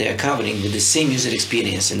range that they are covering with the same user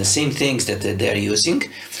experience and the same things that they are using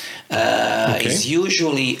is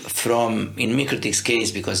usually from, in MikroTik's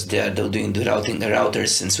case, because they are doing the routing, the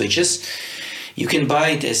routers and switches. You can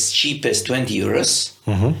buy it as cheap as 20 euros,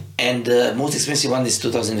 mm-hmm. and the most expensive one is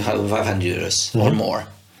 2,500 euros or more.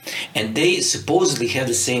 And they supposedly have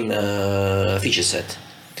the same feature set.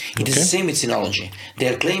 It is the same with Synology. They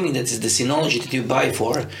are claiming that the Synology that you buy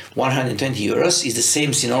for 120 euros is the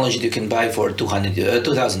same Synology that you can buy for 2,000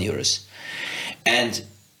 euros. And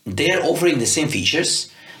they are offering the same features.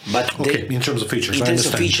 But in terms of features,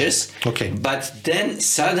 but then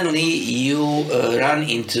suddenly you run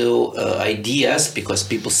into ideas because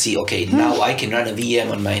people see, now I can run a VM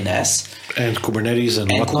on my NAS and Kubernetes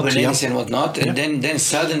and whatnot, and then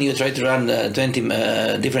suddenly you try to run 20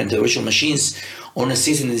 different virtual machines on a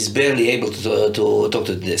system that is barely able to talk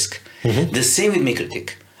to the disk. Mm-hmm. The same with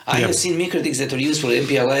MikroTik. I have seen MikroTiks that were used for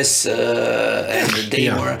MPLS,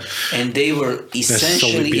 and they were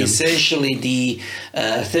essentially the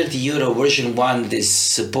 30 euro version one that is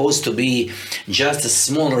supposed to be just a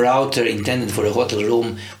small router intended for a hotel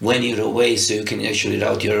room when you're away, so you can actually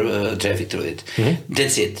route your traffic through it. Mm-hmm.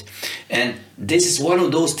 That's it. And this is one of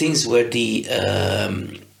those things where the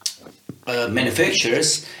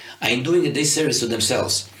manufacturers are doing a disservice to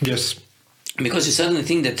themselves. Yes. Because you suddenly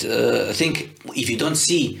think that if you don't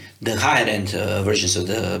see the higher end versions of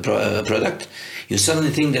the product, you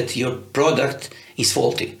suddenly think that your product is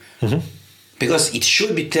faulty. Mm-hmm. Because it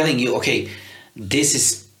should be telling you, this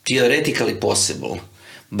is theoretically possible,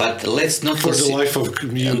 but let's not for the life of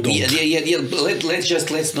you don't.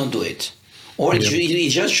 Let's not do it. Or it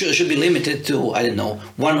just should be limited to, I don't know,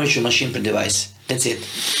 one virtual machine per device. That's it.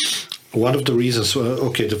 One of the reasons,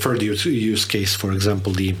 the third use case, for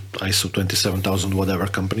example, the ISO 27000 whatever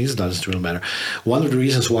companies, doesn't really matter. One of the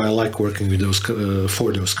reasons why I like working with those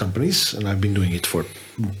for those companies, and I've been doing it for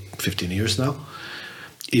 15 years now,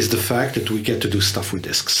 is the fact that we get to do stuff with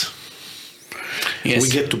disks. Yes. We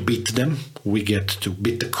get to beat them. We get to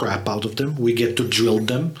beat the crap out of them. We get to drill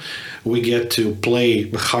them. We get to play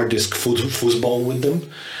hard disk football with them.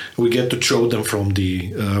 We get to throw them from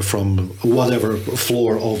from whatever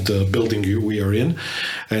floor of the building we are in,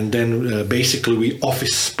 and then basically we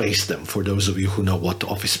office space them. For those of you who know what the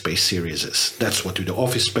Office Space series is, that's what we do.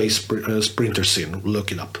 Office Space Sprinter Sim.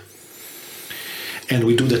 Look it up. And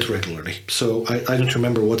we do that regularly. So I don't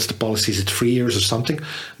remember what's the policy. Is it 3 years or something?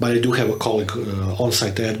 But I do have a colleague,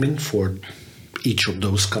 on-site admin for each of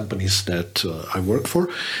those companies that I work for.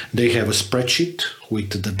 They have a spreadsheet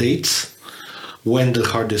with the dates when the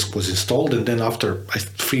hard disk was installed, and then after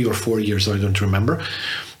 3 or 4 years, I don't remember,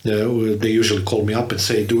 they usually call me up and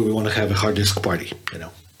say, "Do we want to have a hard disk party?"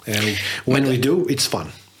 And when we do, it's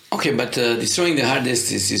fun. Okay, but destroying the hard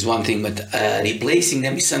disks is one thing, but replacing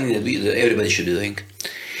them is something that everybody should be doing.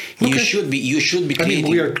 You should be creating...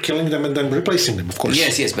 we are killing them and then replacing them, of course.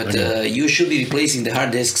 Yes, but you should be replacing the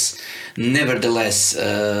hard disks nevertheless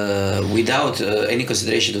without any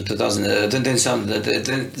consideration to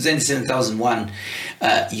 27001.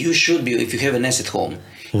 You should be, if you have an NAS at home,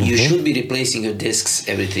 mm-hmm. you should be replacing your disks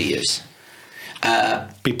every 3 years.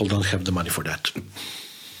 People don't have the money for that.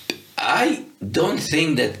 I don't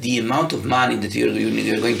think that the amount of money that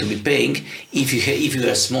you're going to be paying if you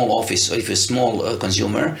are a small office or if you're a small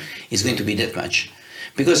consumer is going to be that much,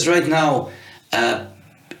 Because right now,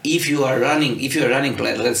 if you are running,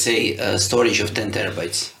 let's say, storage of 10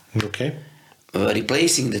 terabytes. Okay.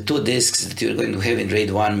 Replacing the 2 disks that you're going to have in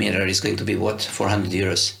RAID 1 mirror is going to be what, 400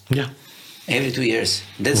 euros? Yeah. Every 2 years.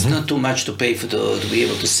 That's not too much to pay to be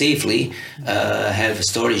able to safely have a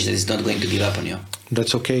storage that is not going to give up on you.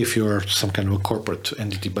 That's okay if you're some kind of a corporate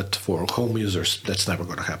entity, but for home users, that's never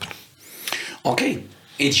going to happen. Okay.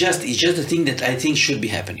 It's just a thing that I think should be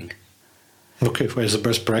happening. Okay, as a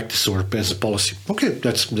best practice or as a policy. Okay,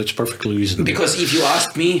 that's perfectly reasonable. Because if you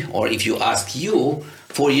ask me, or if you ask you,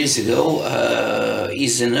 4 years ago,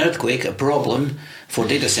 is an earthquake a problem for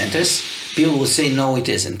data centers? People would say no, it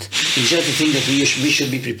isn't. It's just a thing that we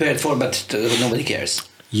should be prepared for, but nobody cares.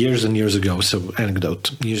 Years and years ago, so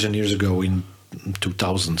anecdote, years and years ago in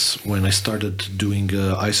 2000s, when I started doing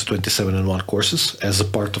ISO 27001 courses as a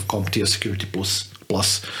part of CompTIA Security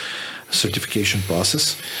Plus certification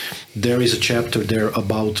process, there is a chapter there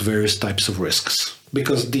about various types of risks,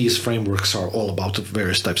 because these frameworks are all about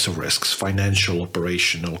various types of risks: financial,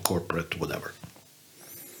 operational, corporate, whatever.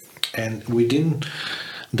 And within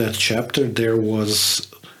that chapter, there was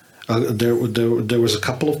a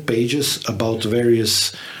couple of pages about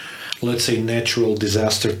various, let's say, natural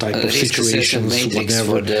disaster type of situations, whatever.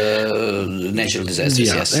 For the natural disasters,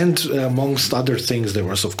 yeah. Yes. And amongst other things, there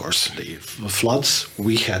was, of course, the floods.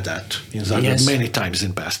 We had that in Zagreb Yes. many times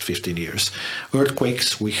in past 15 years.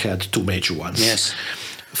 Earthquakes, we had 2 major ones. Yes.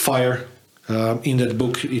 Fire. In that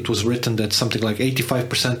book, it was written that something like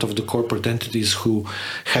 85% of the corporate entities who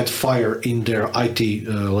had fire in their IT,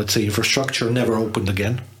 let's say, infrastructure never opened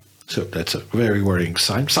again. So that's a very worrying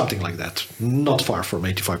sign, something like that. Not far from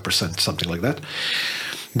 85%, something like that.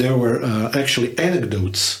 There were actually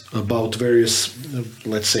anecdotes about various,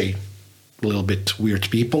 let's say, a little bit weird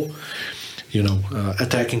people,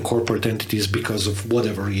 attacking corporate entities because of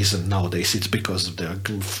whatever reason. Nowadays, it's because of their,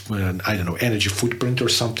 energy footprint or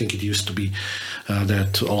something. It used to be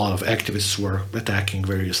that a lot of activists were attacking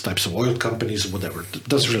various types of oil companies, whatever. It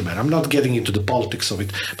doesn't really matter. I'm not getting into the politics of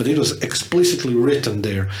it, but it was explicitly written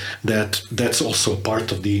there that that's also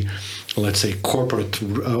part of the, let's say, corporate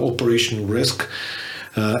operational risk.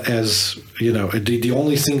 As you know, the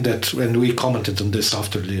only thing that, and we commented on this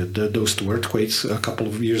after those 2 earthquakes a couple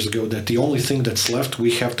of years ago, that the only thing that's left,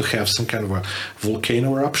 we have to have some kind of a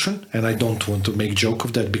volcano eruption. And I don't want to make joke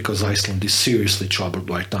of that, because Iceland is seriously troubled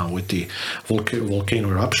right now with the volcano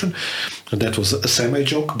eruption. And that was a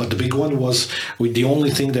semi-joke, but the big one was, the only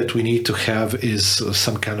thing that we need to have is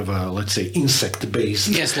some kind of a, let's say, insect-based.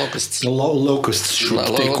 Yes, locusts. Locusts should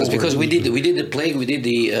take over. Because we did the plague, we did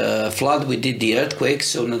the flood, we did the earthquake,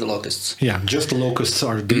 so not the locusts. Yeah, just the locusts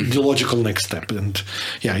are the logical next step. And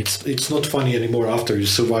yeah, it's not funny anymore after you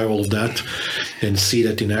survive all of that and see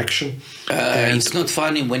that in action. It's not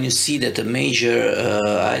funny when you see that a major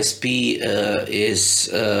ISP is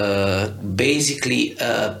basically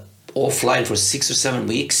offline for 6 or 7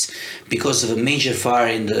 weeks because of a major fire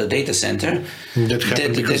in the data center. That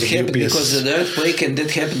happened because of the earthquake, and that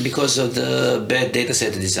happened because of the bad data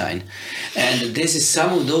center design. And this is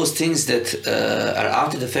some of those things that are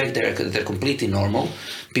after the fact they're completely normal.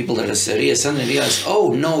 People that suddenly realize,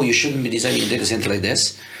 oh no, you shouldn't be designing a data center like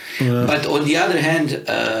this. But on the other hand,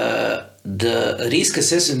 the risk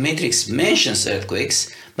assessment matrix mentions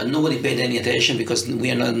earthquakes, but nobody paid any attention because we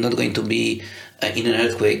are not going to be in an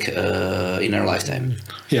earthquake in our lifetime.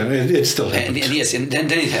 Yeah, it still happened. And yes, and then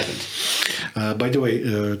it happened. By the way,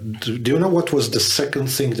 do you know what was the second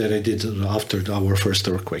thing that I did after our first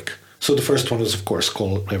earthquake? So the first one was, of course,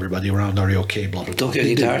 call everybody around, are you okay, blah, blah, blah. Took your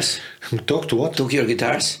guitars? Talk to what? Took your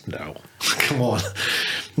guitars? No. Come on.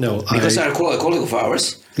 No. Because our colleague of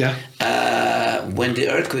ours, yeah, when the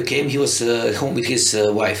earthquake came, he was home with his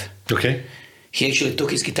wife. Okay. He actually took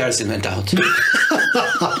his guitars and went out.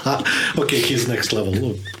 Okay, he's next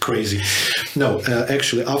level. Crazy. No,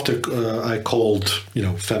 actually, after I called,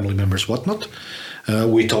 family members, whatnot,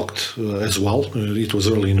 we talked as well. It was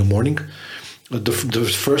early in the morning. The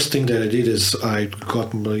first thing that I did is I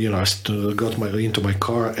got into my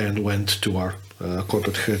car and went to our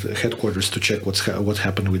corporate headquarters to check what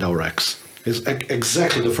happened with our racks. It's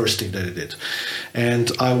exactly the first thing that I did.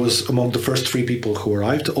 And I was among the first 3 people who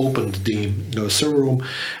arrived, opened the server room,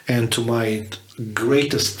 and to my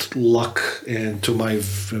greatest luck and to my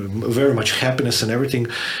very much happiness and everything,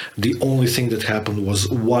 the only thing that happened was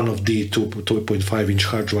one of the 2.5-inch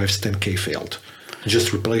hard drives 10K failed.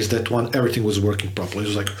 Just replaced that one, everything was working properly. It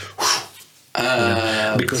was like,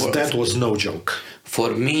 because that was no joke. For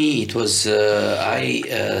me, it was I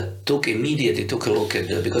immediately took a look at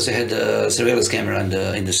because I had a surveillance camera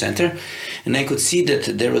in the center, and I could see that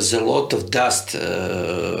there was a lot of dust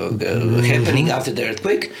happening after the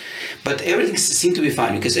earthquake, but everything seemed to be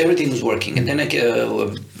fine because everything was working. And then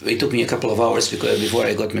it took me a couple of hours before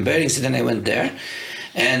I got my bearings, and then I went there.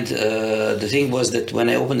 And the thing was that when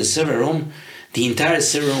I opened the server room, the entire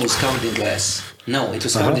server room was covered in glass. No, it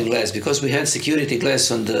was covered in glass because we had security glass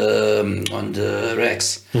on the racks,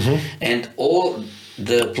 and all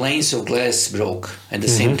the planes of glass broke at the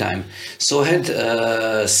same time. So I had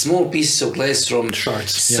small pieces of glass from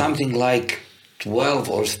something like 12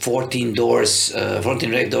 or 14 doors,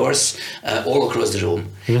 14 rack doors, all across the room.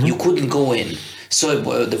 You couldn't go in. So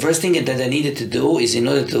the first thing that I needed to do is, in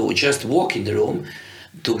order to just walk in the room,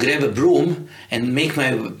 to grab a broom and make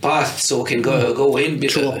my path so I can go in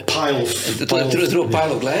through a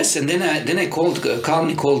pile of glass. And then I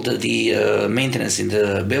calmly called the maintenance in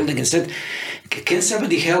the building and said, "Can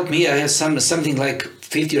somebody help me? I have something like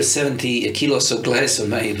 50 or 70 kilos of glass on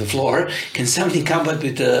my floor. Can somebody come up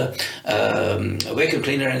with a vacuum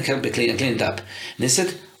cleaner and help me clean it up?" And they said,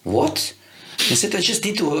 "What?" I said, "I just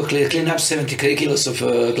need to clean up 70 kilos of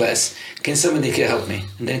glass. Can somebody help me?"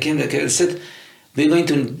 And then came and said, "We're going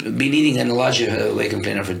to be needing a larger vacuum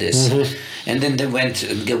cleaner for this." And then they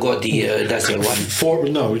got the industrial one.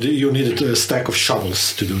 You needed a stack of shovels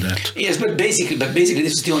to do that. Yes, but basically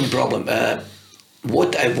this is the only problem.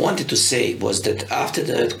 What I wanted to say was that after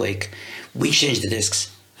the earthquake, we changed the discs.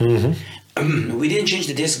 We didn't change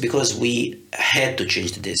the discs because we had to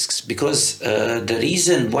change the discs. Because the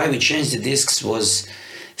reason why we changed the discs was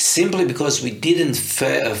simply because we didn't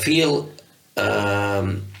feel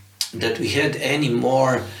that we had any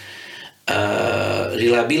more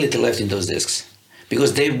reliability left in those discs,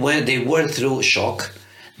 because they were through shock.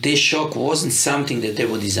 This shock wasn't something that they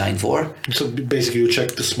were designed for. So basically, you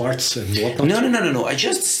checked the smarts and whatnot. No. I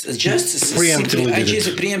just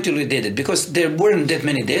preemptively did it because there weren't that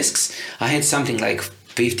many discs. I had something like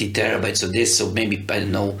 50 terabytes of discs, so maybe, I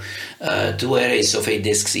don't know, 2 arrays of 8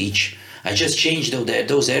 discs each. I just changed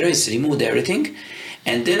those arrays, removed everything.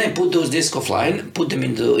 And then I put those discs offline, put them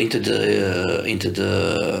into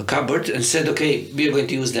the cupboard, and said, "Okay, we are going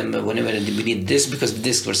to use them whenever we need this," because the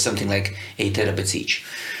discs were something like 8 terabytes each.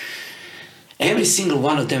 Every single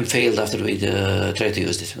one of them failed after we tried to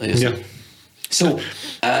use it. So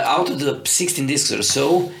out of the 16 discs or so,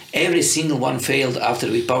 every single one failed after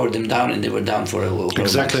we powered them down, and they were down for a while.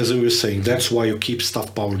 Exactly as we were saying. That's why you keep stuff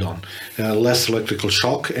powered on. Less electrical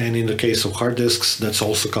shock, and in the case of hard disks, that's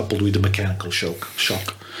also coupled with the mechanical shock.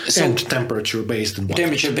 And temperature-based and whatnot.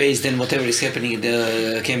 Temperature-based and whatever is happening in the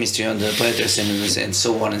chemistry on the platters and so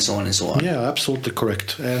on and so on and so on. Yeah, absolutely correct.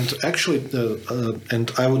 And actually, and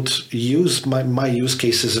I would use my use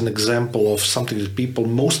case as an example of something that people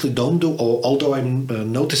mostly don't do, although I'm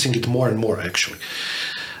noticing it more and more actually.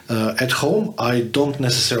 At home, I don't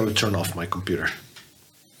necessarily turn off my computer.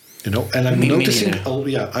 And I'm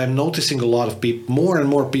noticing a lot of people, more and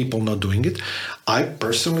more people not doing it. I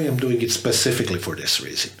personally am doing it specifically for this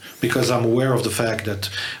reason, because I'm aware of the fact that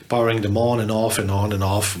powering them on and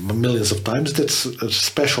off millions of times, that's a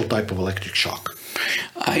special type of electric shock.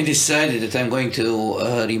 I decided that I'm going to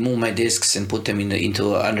remove my discs and put them into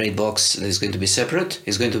an unraid box that is going to be separate.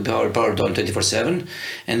 It's going to be powered on 24/7,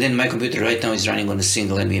 and then my computer right now is running on a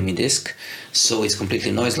single NVMe disk, so it's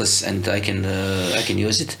completely noiseless, and I can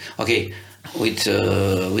use it. Okay,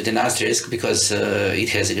 with an asterisk, because it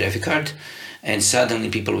has a graphic card. And suddenly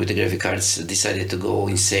people with the graphic cards decided to go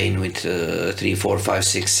insane with 3, 4, 5,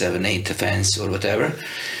 6, 7, 8 fans or whatever.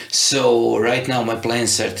 So right now my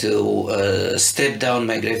plans are to step down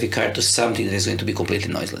my graphic card to something that is going to be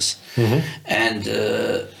completely noiseless. And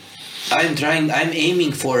I'm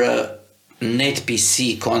aiming for a net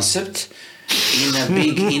PC concept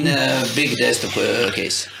in a big desktop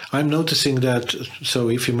case. I'm noticing that, so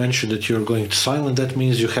if you mention that you're going to silent, that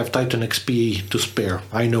means you have Titan XP to spare.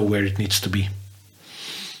 I know where it needs to be.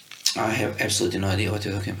 I have absolutely no idea what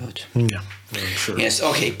you're talking about. Yeah, I'm sure. Yes,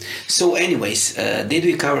 okay. So anyways, did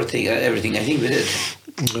we cover everything? I think we did.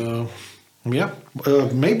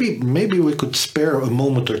 Maybe we could spare a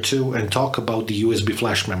moment or two and talk about the USB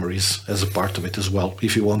flash memories as a part of it as well,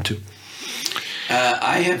 if you want to.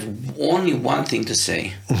 I have only one thing to say.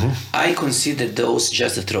 I consider those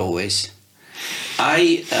just the throwaways.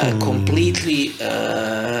 I completely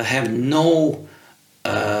have no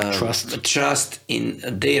trust in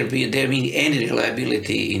there being any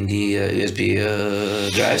reliability in the USB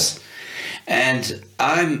drives, and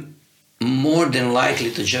I'm more than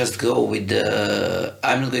likely to just go with the,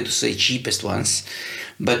 I'm not going to say cheapest ones,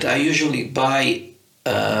 but I usually buy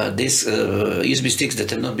these USB sticks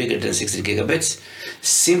that are not bigger than 60 gigabytes,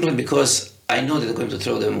 simply because I know that I'm going to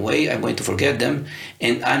throw them away, I'm going to forget them,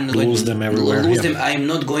 and I'm going lose to them everywhere. lose them. I'm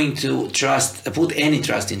not going to put any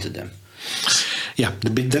trust into them. Yeah,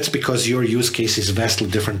 that's because your use case is vastly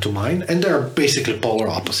different to mine, and there are basically polar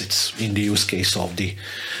opposites in the use case of the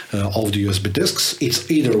USB disks.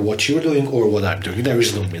 It's either what you're doing or what I'm doing. There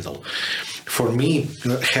is no middle. For me,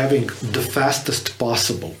 having the fastest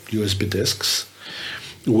possible USB disks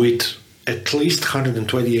with at least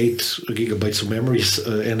 128 gigabytes of memories,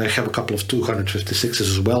 and I have a couple of 256s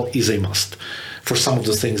as well, is a must for some of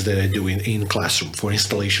the things that I do in classroom for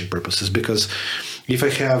installation purposes. Because if I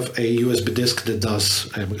have a USB disk that does,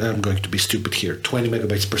 I'm going to be stupid here, 20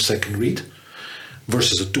 megabytes per second read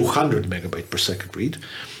versus a 200 megabyte per second read,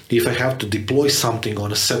 if I have to deploy something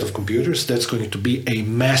on a set of computers, that's going to be a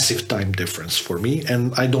massive time difference for me,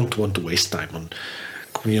 and I don't want to waste time on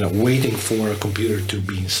waiting for a computer to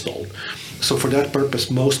be installed. So for that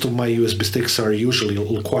purpose, most of my USB sticks are usually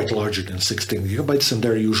quite larger than 16 gigabytes, and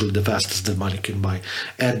they're usually the fastest that money can buy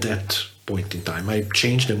at that point in time. I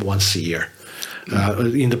change them once a year.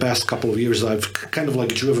 In the past couple of years, I've kind of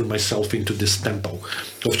like driven myself into this tempo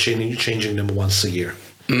of changing them once a year.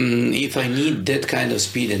 If I need that kind of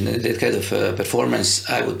speed and that kind of performance,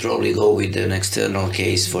 I would probably go with an external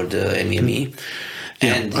case for the NVMe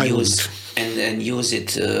and use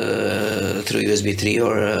it through USB 3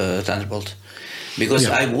 or Thunderbolt. Because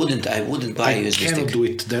I wouldn't buy a USB stick. I cannot do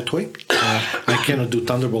it that way. I cannot do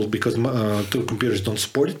Thunderbolt because two computers don't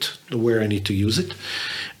support it where I need to use it.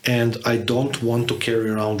 And I don't want to carry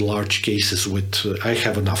around large cases with, I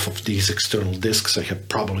have enough of these external disks. I have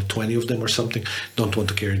probably 20 of them or something. Don't want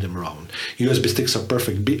to carry them around. USB sticks are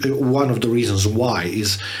perfect. One of the reasons why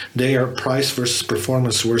is their price versus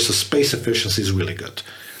performance versus space efficiency is really good.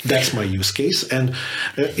 That's my use case. And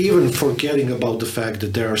even forgetting about the fact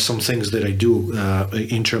that there are some things that I do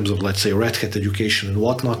in terms of, let's say, Red Hat education and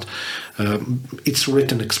whatnot, it's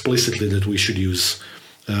written explicitly that we should use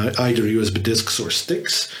either USB disks or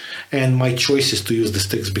sticks, and my choice is to use the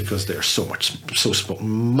sticks because they're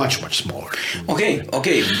much smaller. Okay.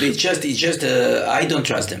 It's just I don't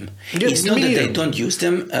trust them. Yeah, it's not that I don't use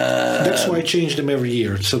them. That's why I change them every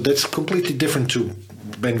year. So that's completely different to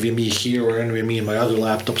NVMe here or NVMe in my other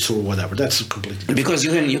laptops or whatever. That's completely different. Because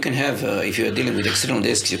you can have, if you're dealing with external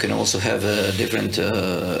disks, you can also have different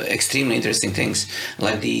extremely interesting things,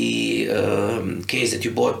 like the case that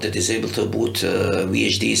you bought that is able to boot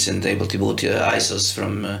VHDs and able to boot ISOs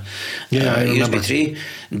from USB 3.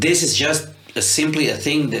 This is just simply a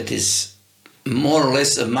thing that is more or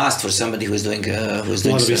less a must for somebody who is doing lots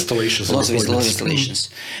of installations.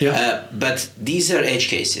 Yeah. But these are edge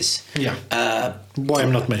cases. Yeah. Why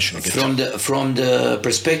I'm not mentioning it. From the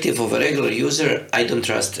perspective of a regular user, I don't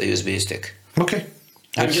trust a USB stick. Okay.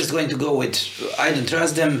 I'm just going to go with, I don't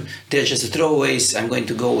trust them. They're just throwaways. I'm going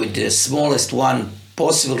to go with the smallest one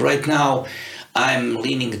possible right now. I'm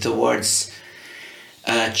leaning towards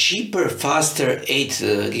cheaper, faster 8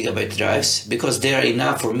 gigabyte drives, because they are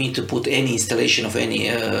enough for me to put any installation of any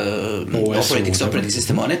operating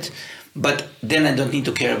system on it. But then I don't need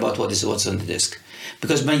to care about what's on the disk,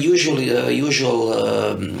 because my usual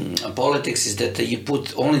politics is that you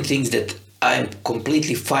put only things that I'm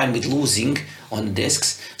completely fine with losing on the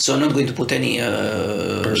disks. So I'm not going to put any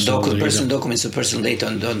personal documents or personal data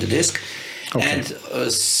on the disk. Okay. And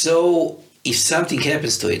so if something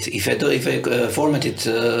happens to it, if I format it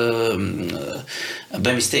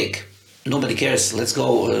by mistake, nobody cares. Let's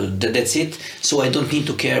go. That's it. So I don't need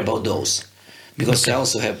to care about those, because I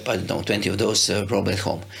also have 20 of those probably at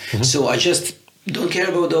home. Mm-hmm. So I just don't care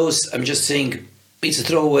about those. I'm just saying it's a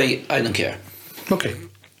throwaway. I don't care. Okay.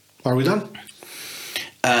 Are we done?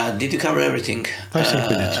 Did you cover everything? I think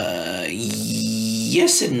we did.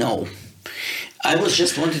 Yes and no. I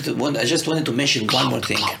just wanted to mention one more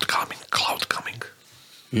thing. Cloud coming.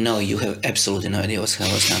 No, you have absolutely no idea what's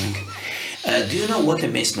coming. Do you know what I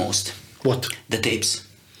miss most? What? The tapes.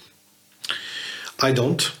 I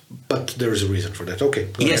don't, but there is a reason for that. Okay.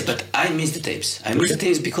 Yes, but I miss the tapes. I miss the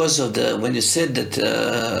tapes because of when you said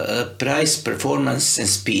that price, performance, and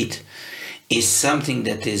speed is something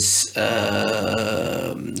that is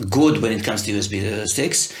good when it comes to USB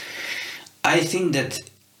sticks. I think that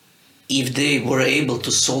if they were able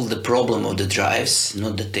to solve the problem of the drives,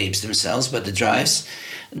 not the tapes themselves, but the drives,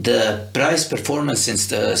 the price, performance, and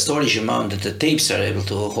the storage amount that the tapes are able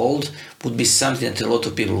to hold would be something that a lot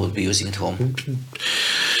of people would be using at home.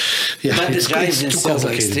 Yeah, but the drives themselves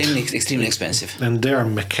are extremely expensive. And they are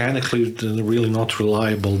mechanically really not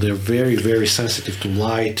reliable. They're very, very sensitive to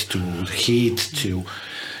light, to heat, to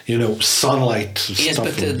sunlight Yes, stuff.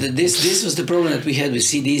 but this was the problem that we had with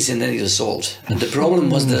CDs, and then it was solved. And the problem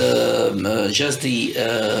was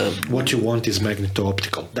what you want is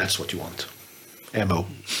magneto-optical. That's what you want. MO.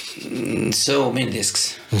 So mini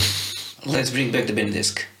discs. Let's bring back the mini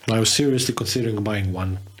disc. I was seriously considering buying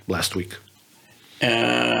one last week.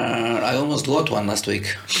 I almost got one last week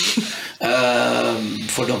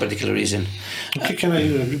for no particular reason. Okay, can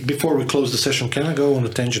I, before we close the session, can I go on a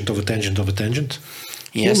tangent of a tangent of a tangent?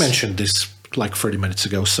 Yes. You mentioned this like 30 minutes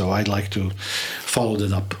ago, so I'd like to follow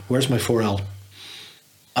that up. Where's my 4L?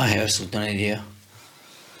 I have absolutely no idea.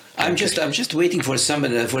 I'm just waiting for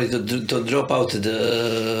somebody for it to drop out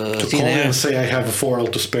the To thin call me air. and say I have a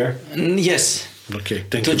 4L to spare? Yes. Okay,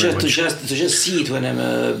 thank you very much. To just see it when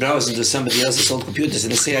I'm browsing to somebody else's old computers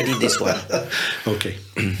and they say I did this one. Okay.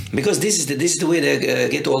 Because this is the way that I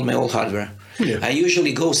get all my old hardware. Yeah. I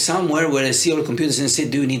usually go somewhere where I see old computers and say,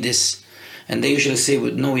 "Do you need this?" And they usually say,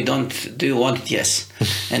 "No, we don't. Do you want it?" Yes,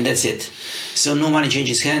 and that's it. So no money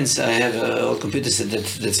changes hands. I have old computers, and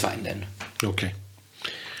that's fine then. Okay.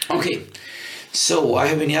 Okay. So I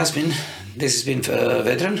have been Yasmin. This has been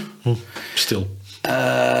Veteran. Still.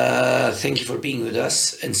 Thank you for being with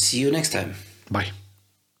us, and see you next time. Bye.